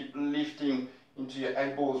you can keep lifting into your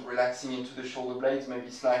elbows, relaxing into the shoulder blades,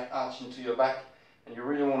 maybe slight arch into your back, and you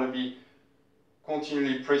really want to be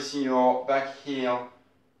continually pressing your back heel,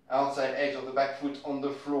 outside edge of the back foot on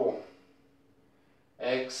the floor.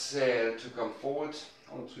 Exhale to come forward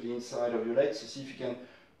onto the inside of your legs. So see if you can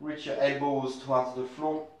reach your elbows towards the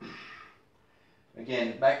floor.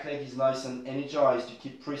 Again, back leg is nice and energized. You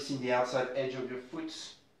keep pressing the outside edge of your foot.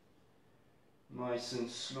 Nice and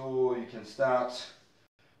slow. You can start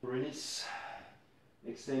to release.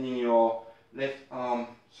 Extending your right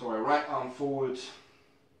arm forward.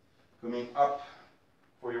 Coming up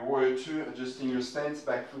for your warrior two. Adjusting your stance,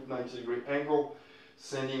 back foot 90-degree angle.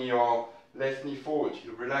 Sending your left knee forward.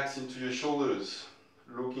 You relax into your shoulders.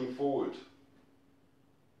 Looking forward.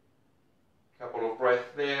 Couple of breaths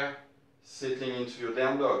there. Settling into your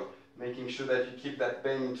down dog, making sure that you keep that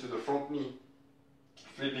bend into the front knee,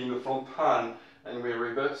 flipping the front palm, and we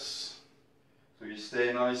reverse. So you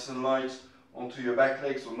stay nice and light onto your back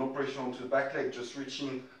leg, so no pressure onto the back leg, just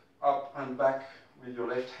reaching up and back with your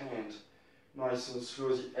left hand. Nice and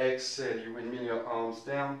slow as you exhale, you windmill your arms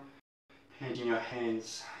down, handing your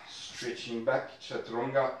hands, stretching back,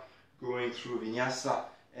 chaturanga, going through Vinyasa.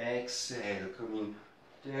 Exhale, coming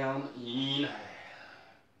down, inhale.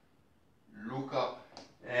 Look up,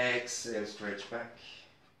 exhale, stretch back,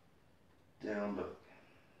 down dog.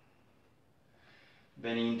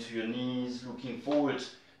 Bending into your knees, looking forward,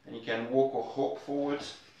 and you can walk or hop forward.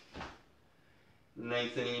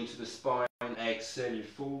 Lengthening into the spine, exhale, you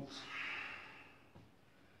fold.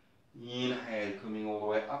 Inhale, coming all the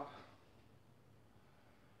way up.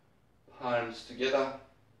 Palms together.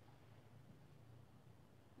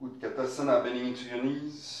 Utkatasana, bending into your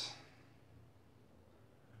knees.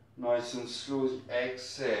 Nice and slow,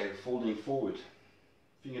 exhale, folding forward.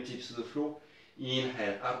 Fingertips to the floor.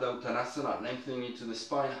 Inhale, Ardha Uttanasana, lengthening into the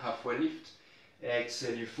spine, halfway lift.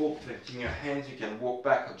 Exhale, you fold, lifting your hands. You can walk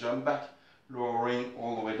back or jump back, lowering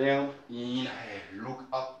all the way down. Inhale, look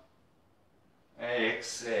up.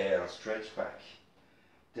 Exhale, stretch back.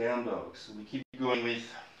 Down dog. So we keep going with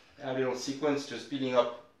our little sequence, just building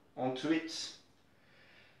up onto it.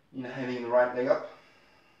 Inhaling the right leg up.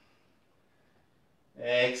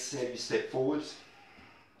 Exhale, you step forward,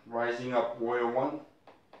 rising up, warrior one,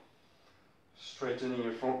 straightening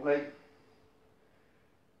your front leg,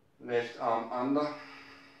 left arm under,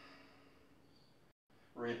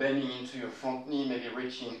 rebending into your front knee, maybe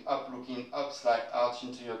reaching up, looking up, slight arch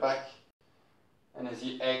into your back, and as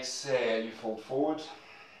you exhale, you fold forward,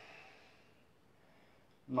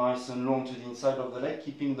 nice and long to the inside of the leg,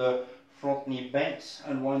 keeping the front knee bent,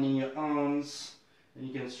 unwinding your arms. And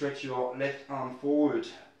you can stretch your left arm forward,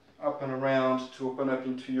 up and around to open up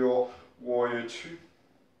into your warrior two.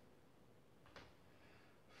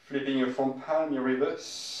 Flipping your front palm, you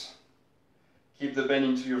reverse. Keep the bend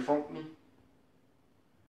into your front knee.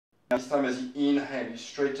 This time as you inhale, you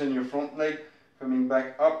straighten your front leg, coming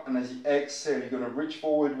back up, and as you exhale, you're going to reach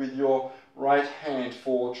forward with your right hand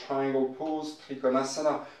for triangle pose,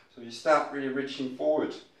 Trikonasana. So you start really reaching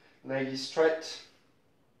forward. Leg is straight.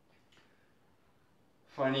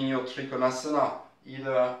 Finding your Trikonasana,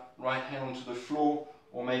 either right hand onto the floor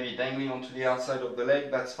or maybe dangling onto the outside of the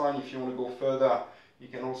leg, that's fine. If you want to go further, you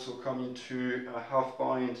can also come into a half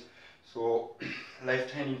bind. So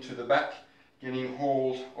left hand into the back, getting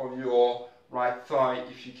hold of your right thigh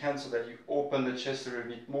if you can, so that you open the chest a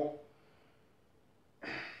little bit more.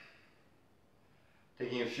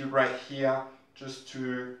 Taking a few breaths here, just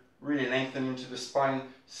to really lengthen into the spine,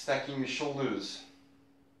 stacking your shoulders.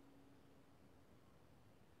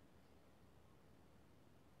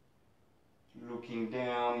 Looking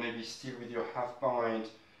down, maybe still with your half bind,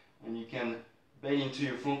 and you can bend into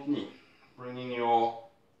your front knee, bringing your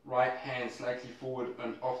right hand slightly forward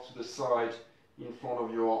and off to the side in front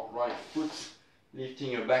of your right foot,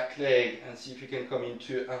 lifting your back leg, and see if you can come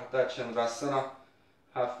into Ardha Chandrasana,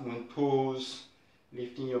 half moon pose,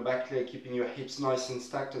 lifting your back leg, keeping your hips nice and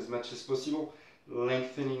stacked as much as possible,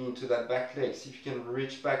 lengthening into that back leg. See if you can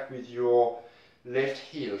reach back with your left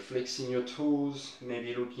heel, flexing your toes,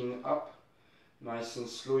 maybe looking up. Nice and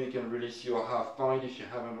slow, you can release your half bind if you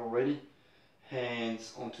haven't already.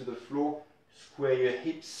 Hands onto the floor, square your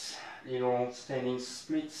hips, little standing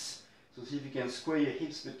splits. So see if you can square your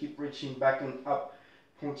hips but keep reaching back and up.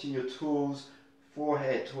 Pointing your toes,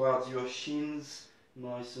 forehead towards your shins.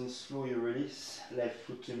 Nice and slow you release. Left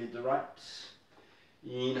foot to meet the right.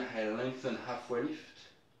 Inhale, lengthen, halfway lift.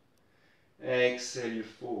 Exhale, you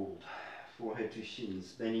fold. Forehead to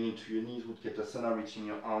shins. Bending into your knees, Utkatasana, reaching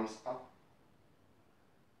your arms up.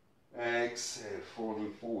 Exhale,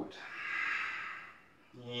 folding forward.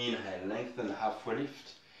 Inhale, lengthen, halfway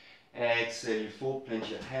lift. Exhale, you fold, plant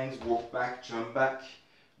your hands, walk back, jump back.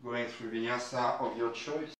 Going through Vinyasa of your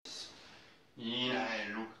choice.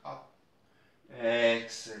 Inhale, look up.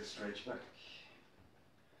 Exhale, stretch back.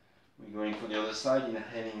 We're going for the other side,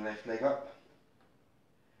 inhaling, left leg up.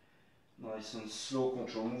 Nice and slow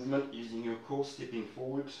control movement, using your core, stepping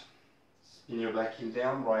forward. Spin your back heel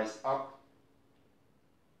down, rise up.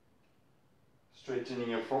 Straightening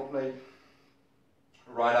your front leg.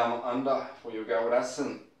 Right arm under for your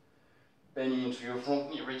Shavasana. Bending into your front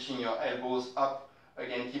knee, reaching your elbows up.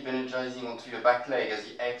 Again, keep energizing onto your back leg as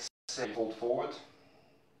you exhale, fold forward.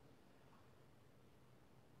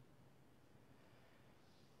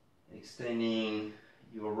 Extending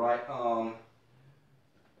your right arm,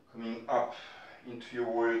 coming up into your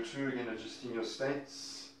warrior two, again adjusting your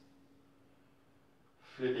stance.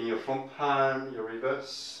 Flipping your front palm, your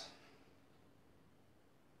reverse.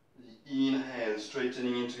 The inhale,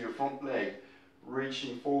 straightening into your front leg.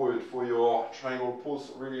 Reaching forward for your triangle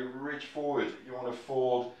pose, really reach forward. You want to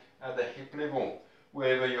fold at the hip level.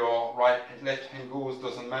 Wherever your right and left hand goes,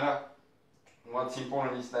 doesn't matter. What's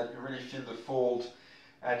important is that you really feel the fold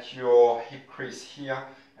at your hip crease here,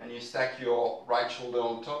 and you stack your right shoulder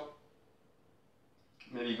on top.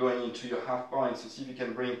 Maybe going into your half bind, so see if you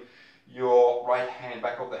can bring your right hand,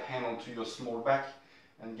 back of the hand onto your small back,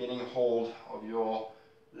 and getting hold of your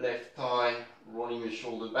left thigh, rolling your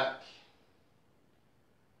shoulder back.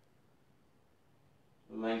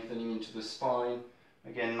 Lengthening into the spine,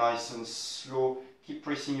 again nice and slow. Keep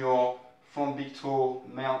pressing your front big toe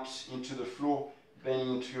mount into the floor,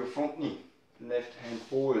 bending into your front knee. Left hand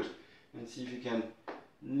forward, and see if you can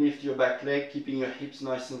lift your back leg, keeping your hips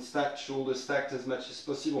nice and stacked, shoulders stacked as much as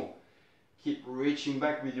possible. Keep reaching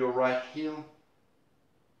back with your right heel.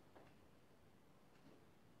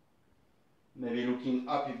 Maybe looking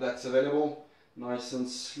up if that's available. Nice and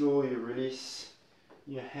slow, you release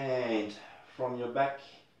your hand from your back,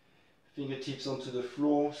 fingertips onto the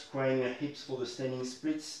floor, squaring your hips for the standing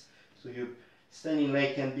splits. So your standing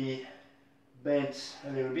leg can be bent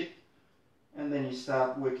a little bit, and then you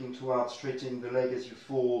start working towards straightening the leg as you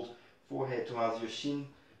fold, forehead towards your shin.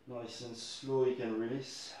 Nice and slow, you can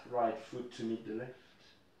release, right foot to meet the left.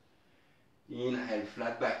 Inhale,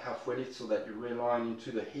 flat back, halfway lift so that you realign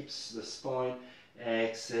into the hips, the spine.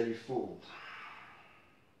 Exhale, you fold.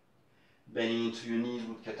 Bending into your knees,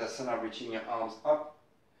 Utkatasana, reaching your arms up.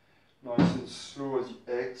 Nice and slow as you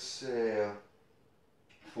exhale,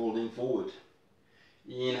 folding forward.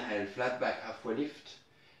 Inhale, flat back, halfway lift.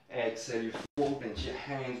 Exhale, you fold, bend your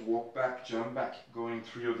hands, walk back, jump back, going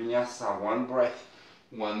through your Vinyasa. One breath,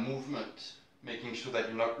 one movement, making sure that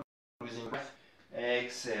you're not losing breath.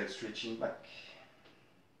 Exhale, stretching back.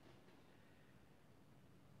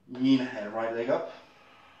 Inhale, right leg up.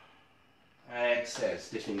 Exhale,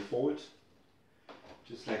 stepping forward.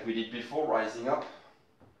 Just like we did before, rising up.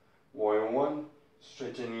 Warrior one,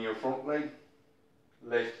 straightening your front leg.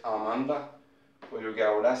 Left arm under. For your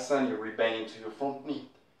Shavasana, you rebend into your front knee.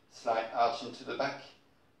 Slight arch into the back.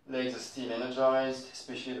 Legs are still energized,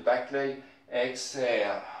 especially the back leg.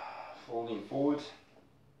 Exhale, folding forward.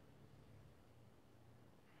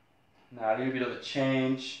 Now a little bit of a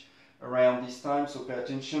change around this time, so pay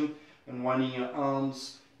attention. Unwinding your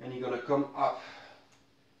arms, and you're going to come up.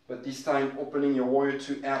 But this time opening your warrior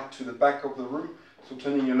two out to the back of the room. So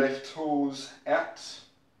turning your left toes out.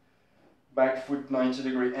 Back foot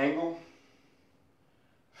 90-degree angle.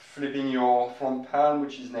 Flipping your front palm,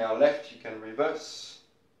 which is now left, you can reverse.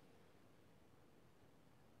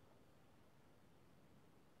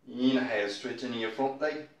 Inhale, straightening your front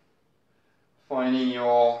leg. Finding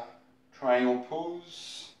your triangle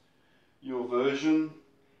pose, your version.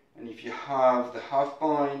 And if you have the half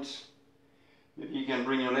bind, maybe you can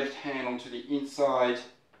bring your left hand onto the inside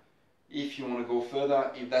if you want to go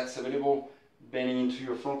further, if that's available, bending into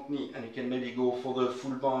your front knee, and you can maybe go for the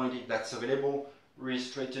full bind if that's available,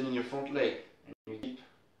 re-straightening your front leg, and you keep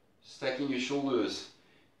stacking your shoulders.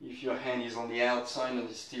 If your hand is on the outside and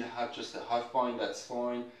you still have just a half bind, that's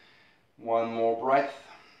fine. One more breath.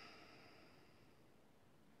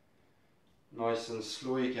 Nice and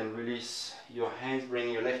slow, you can release your hands,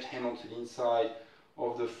 bring your left hand onto the inside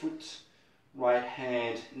of the foot, right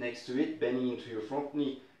hand next to it, bending into your front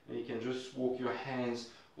knee, and you can just walk your hands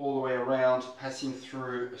all the way around, passing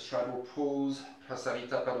through a straddle pose,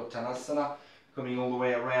 Prasarita Padottanasana, coming all the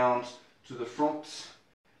way around to the front,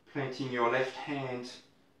 planting your left hand,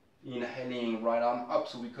 inhaling, right arm up,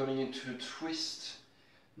 so we're coming into a twist,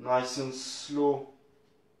 nice and slow.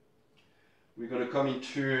 We're going to come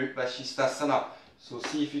into Vashisthasana, so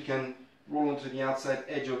see if you can roll onto the outside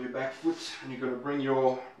edge of your back foot, and you're going to bring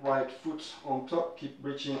your right foot on top, keep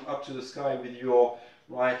reaching up to the sky with your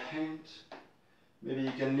right hand. Maybe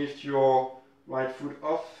you can lift your right foot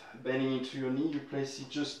off, bending into your knee, you place it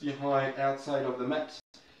just behind, outside of the mat,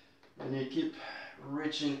 and you keep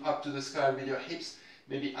reaching up to the sky with your hips,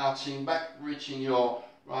 maybe arching back, reaching your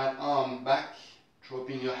right arm back,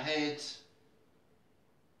 dropping your head,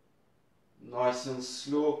 nice and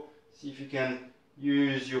slow. See if you can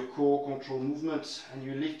use your core control movement, and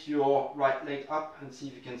you lift your right leg up and see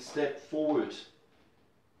if you can step forward.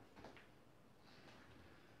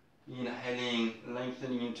 Inhaling,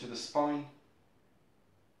 lengthening into the spine.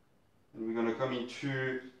 And we're going to come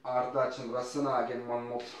into Ardha Chandrasana again one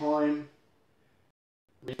more time.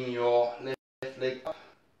 Bring your left leg up.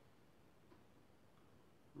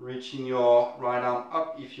 Reaching your right arm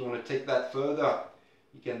up. If you want to take that further,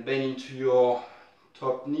 you can bend into your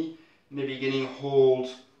top knee, maybe getting hold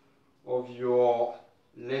of your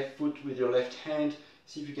left foot with your left hand.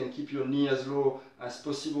 See if you can keep your knee as low as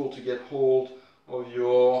possible to get hold of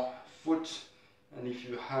your foot. And if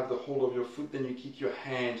you have the hold of your foot, then you kick your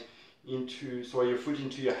hand into, your foot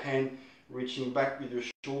into your hand, reaching back with your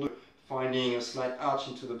shoulder, finding a slight arch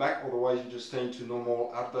into the back. Otherwise, you just stay into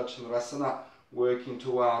normal Ardha Chandrasana, working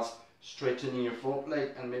towards straightening your front leg.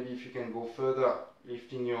 And maybe if you can go further,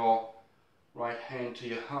 lifting your right hand to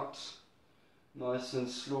your heart. Nice and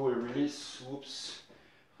slowly release. Whoops.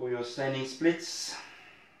 For your standing splits.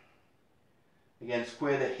 Again,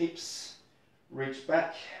 square the hips. Reach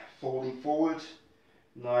back, folding forward.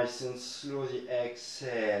 Nice and slowly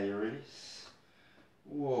exhale, you release.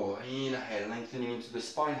 Whoa, inhale, lengthening into the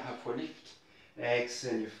spine, halfway lift.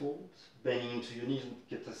 Exhale, you fold. Bending into your knees,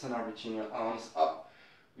 Utkatasana, reaching your arms up.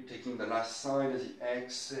 We're taking the last side as you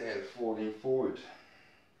exhale, folding forward.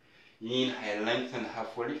 Inhale, lengthen,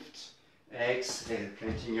 halfway lift. Exhale,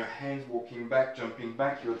 planting your hands, walking back, jumping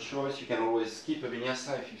back, your choice. You can always skip a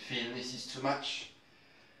vinyasa if you feel this is too much.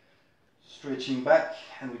 Stretching back,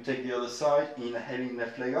 and we take the other side, inhaling,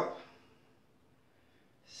 left leg up.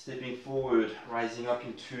 Stepping forward, rising up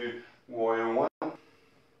into warrior one.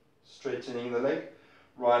 Straightening the leg,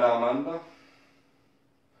 right arm under.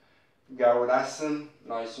 Garudasana,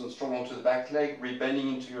 nice and strong onto the back leg,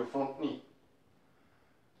 rebending into your front knee.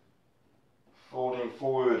 Folding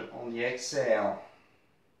forward on the exhale.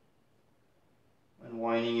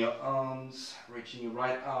 Unwinding your arms, reaching your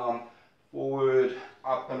right arm forward,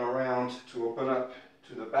 up and around to open up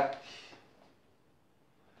to the back.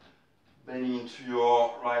 Bending into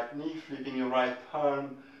your right knee, flipping your right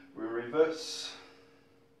palm, we reverse.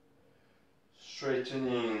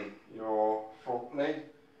 Straightening your front leg,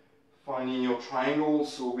 finding your triangle,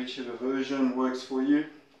 so whichever version works for you.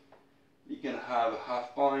 You can have a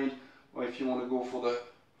half bind, or if you want to go for the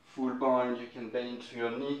full bind, you can bend into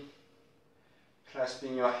your knee,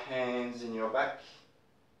 clasping your hands in your back.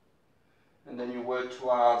 And then you work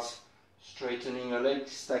towards straightening your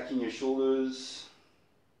legs, stacking your shoulders.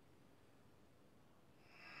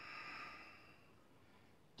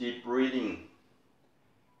 Deep breathing.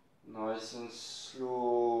 Nice and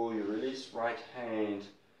slow, you release. Right hand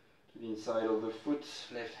to the inside of the foot,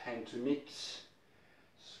 left hand to meet.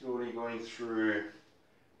 Slowly going through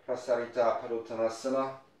Prasarita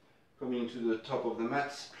Padottanasana. Coming to the top of the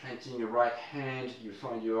mat, planting your right hand, you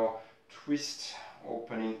find your twist,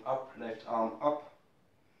 opening up, left arm up.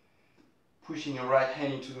 Pushing your right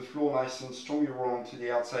hand into the floor, nice and strong. You roll onto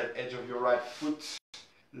the outside edge of your right foot.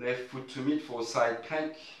 Left foot to meet for a side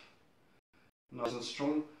plank. Nice and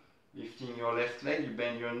strong. Lifting your left leg, you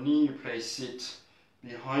bend your knee, you place it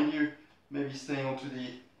behind you. Maybe staying onto the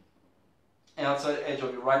outside edge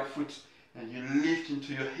of your right foot. And you lift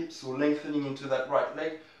into your hips, so lengthening into that right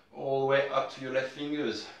leg, all the way up to your left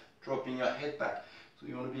fingers. Dropping your head back. So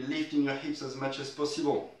you want to be lifting your hips as much as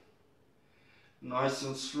possible. Nice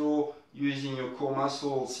and slow, using your core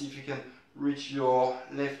muscles. See if you can reach your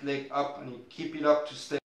left leg up and you keep it up to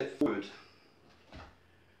step forward.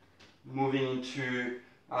 Moving into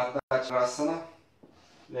Ardha Chandrasana.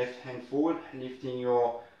 Left hand forward, lifting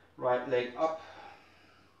your right leg up.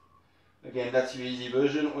 Again, that's your easy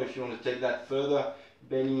version, or if you want to take that further,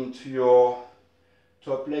 bending into your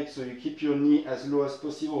top leg, so you keep your knee as low as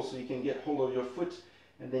possible so you can get hold of your foot,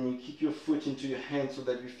 and then you kick your foot into your hand so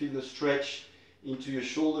that you feel the stretch into your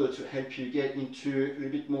shoulder to help you get into a little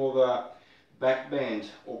bit more of a back bend,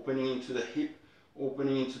 opening into the hip,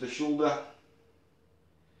 opening into the shoulder.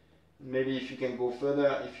 Maybe if you can go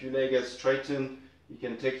further, if your leg is straightened, you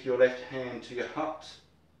can take your left hand to your heart.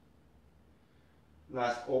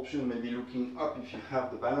 Last option, maybe looking up if you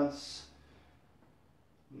have the balance.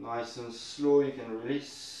 Nice and slow, you can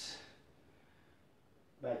release.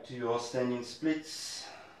 Back to your standing splits.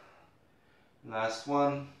 Last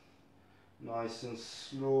one. Nice and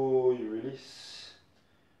slow, you release.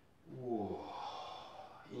 Whoa.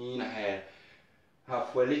 Inhale.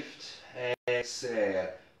 Halfway lift.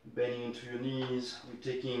 Exhale. Bending into your knees.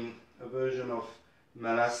 We're taking a version of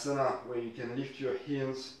Malasana where you can lift your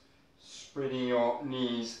heels, spreading your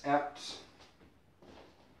knees out.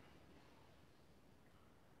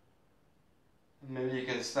 Maybe you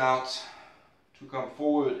can start to come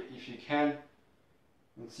forward if you can,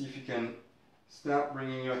 and see if you can start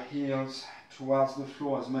bringing your heels towards the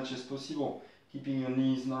floor as much as possible, keeping your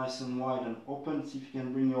knees nice and wide and open. See if you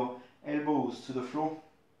can bring your elbows to the floor.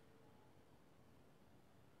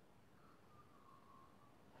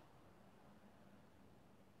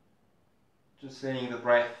 Just letting the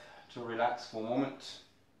breath to relax for a moment.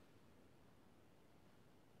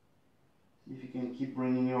 See if you can keep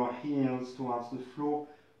bringing your heels towards the floor,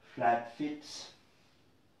 flat feet.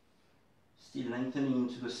 Still lengthening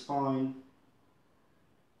into the spine.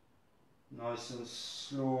 Nice and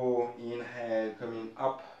slow inhale coming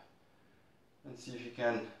up. And see if you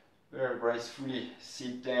can very gracefully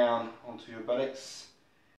sit down onto your buttocks.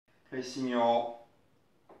 Placing your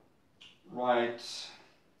right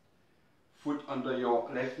foot under your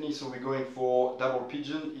left knee, so we're going for double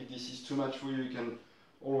pigeon. If this is too much for you, you can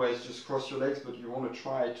always just cross your legs, but you want to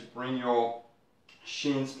try to bring your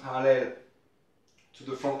shins parallel to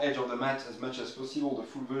the front edge of the mat as much as possible. The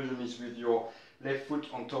full version is with your left foot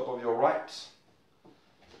on top of your right.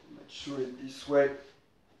 Make sure it this way.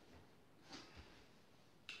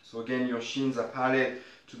 So again, your shins are parallel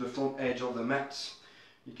to the front edge of the mat.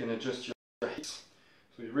 You can adjust your hips.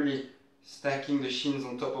 So you're really stacking the shins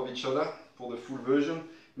on top of each other for the full version,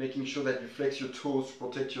 making sure that you flex your toes to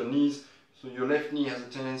protect your knees. So your left knee has a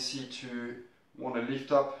tendency to want to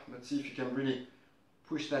lift up. Let's see if you can really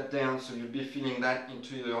push that down, so you'll be feeling that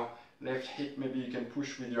into your left hip. Maybe you can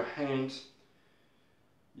push with your hand.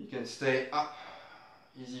 You can stay up,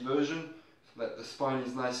 easy version, so that the spine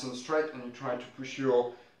is nice and straight, and you try to push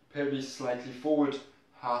your pelvis slightly forward,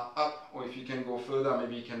 heart up, or if you can go further,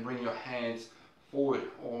 maybe you can bring your hands forward,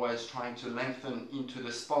 always trying to lengthen into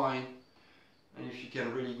the spine. And if you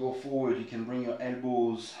can really go forward, you can bring your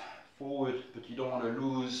elbows forward, but you don't want to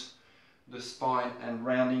lose the spine and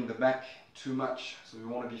rounding the back too much. So we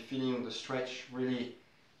want to be feeling the stretch really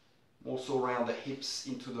also around the hips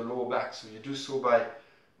into the lower back. So you do so by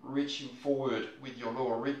reaching forward with your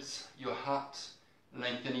lower ribs, your heart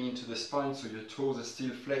lengthening into the spine, so your toes are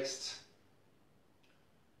still flexed.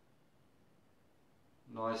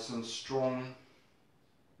 Nice and strong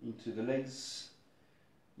into the legs.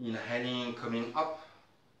 Inhaling, coming up.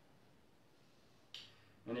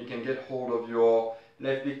 And you can get hold of your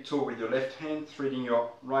left big toe with your left hand, threading your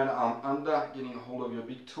right arm under, getting hold of your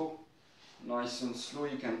big toe. Nice and slow,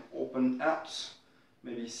 you can open out.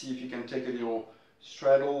 Maybe see if you can take a little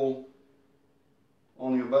straddle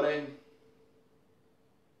on your body.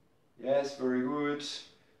 Yes, very good.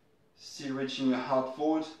 Still reaching your heart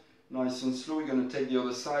forward. Nice and slow, you're going to take the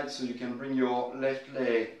other side, so you can bring your left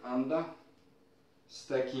leg under,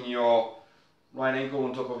 stacking your right ankle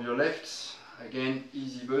on top of your left. Again,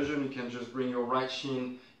 easy version, you can just bring your right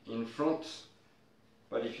shin in front,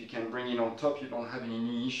 but if you can bring it on top, you don't have any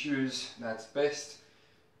knee issues, that's best.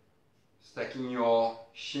 Stacking your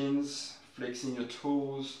shins, flexing your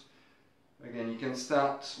toes. Again, you can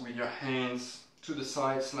start with your hands to the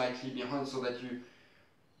side, slightly behind, so that you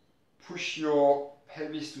push your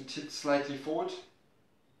pelvis to tilt slightly forward,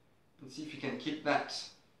 and see if you can keep that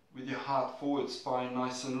with your heart forward, spine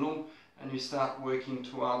nice and long, and you start working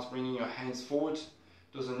towards bringing your hands forward.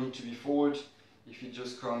 Doesn't need to be forward. If it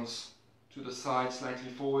just comes to the side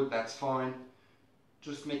slightly forward, that's fine.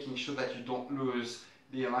 Just making sure that you don't lose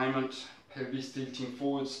the alignment, pelvis tilting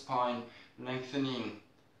forward, spine lengthening,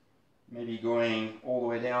 maybe going all the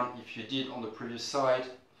way down if you did on the previous side,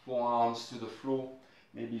 forearms to the floor,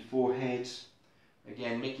 maybe forehead.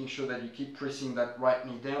 Again, making sure that you keep pressing that right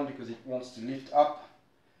knee down because it wants to lift up.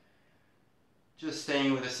 Just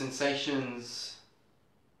staying with the sensations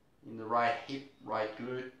in the right hip, right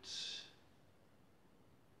glute.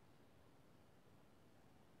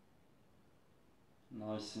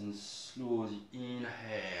 Nice and slow, the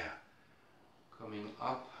inhale coming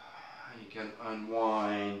up. You can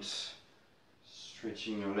unwind,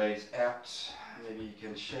 stretching your legs out. Maybe you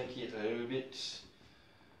can shake it a little bit.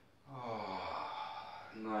 Oh,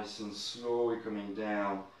 nice and slow, we're coming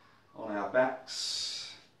down on our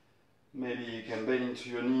backs. Maybe you can bend into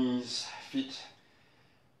your knees, feet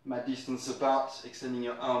mat distance apart, extending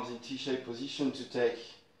your arms in T-shaped position to take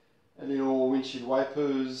a little windshield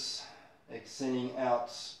wipers, extending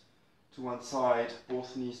out to one side,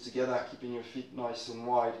 both knees together, keeping your feet nice and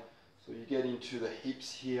wide. So you get into the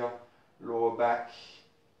hips here, lower back.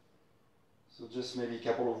 So just maybe a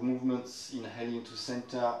couple of movements, inhaling to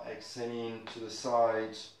center, exhaling to the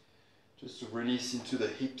side, just to release into the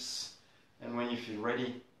hips. And when you feel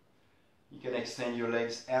ready, you can extend your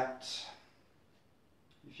legs out.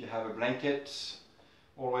 If you have a blanket,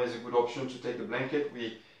 always a good option to take the blanket.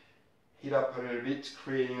 We heat up a little bit,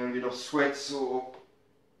 creating a little bit of sweat, so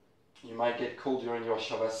you might get cold during your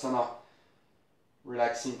Shavasana.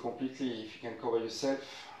 Relaxing completely if you can cover yourself.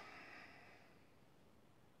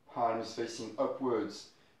 Palms facing upwards.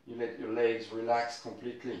 You let your legs relax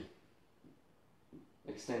completely.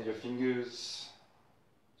 Extend your fingers,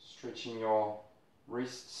 stretching your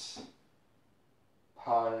wrists,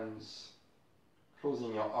 palms,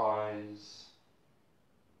 closing your eyes,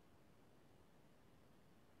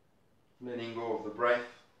 letting go of the breath,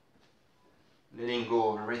 letting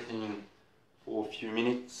go of everything for a few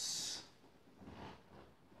minutes.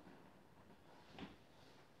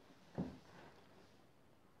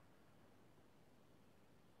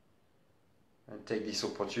 And take this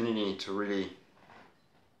opportunity to really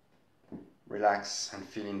relax and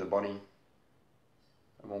feel in the body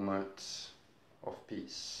a moment of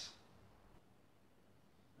peace.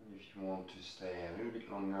 And if you want to stay a little bit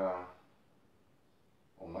longer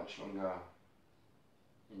or much longer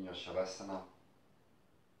in your Shavasana,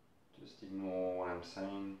 just ignore what I'm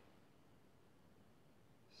saying.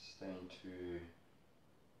 Stay into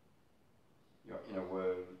your inner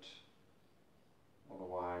world.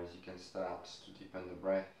 Otherwise, you can start to deepen the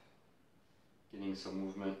breath, getting some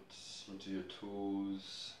movement into your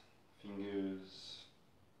toes, fingers.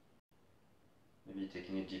 Maybe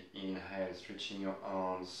taking a deep inhale, stretching your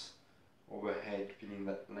arms overhead, feeling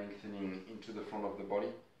that lengthening into the front of the body.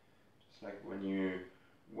 Just like when you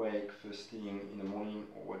wake first thing in the morning,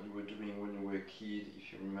 or what you were doing when you were a kid,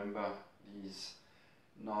 if you remember these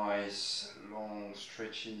nice long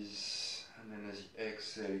stretches. And then as you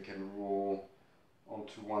exhale, you can roll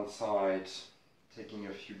onto one side, taking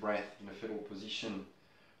a few breaths in a fetal position,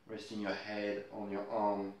 resting your head on your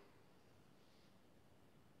arm.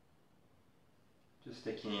 Just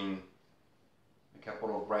taking a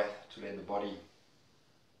couple of breaths to let the body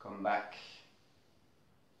come back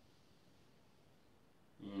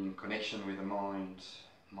in connection with the mind,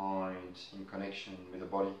 mind in connection with the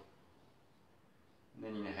body. And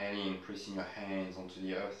then inhaling, pressing your hands onto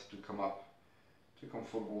the earth to come up to a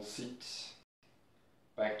comfortable seat.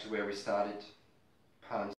 Back to where we started,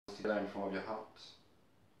 palms together in front of your heart.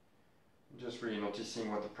 And just really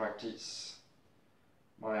noticing what the practice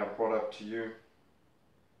might have brought up to you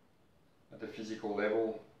at the physical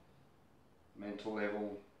level, mental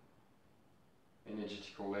level,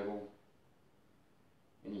 energetical level,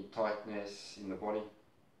 any tightness in the body,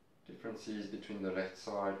 differences between the left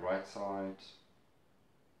side, right side,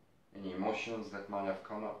 any emotions that might have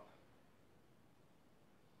come up.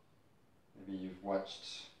 Maybe you've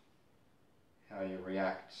watched how you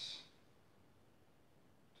react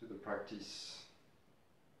to the practice.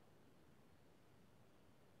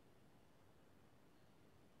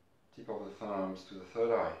 Tip of the thumbs to the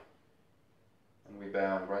third eye, and we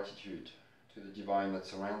bow in gratitude to the divine that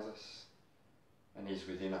surrounds us and is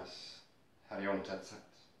within us. Hari Om Tat Sat.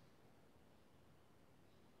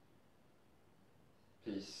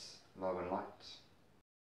 Peace, love and light.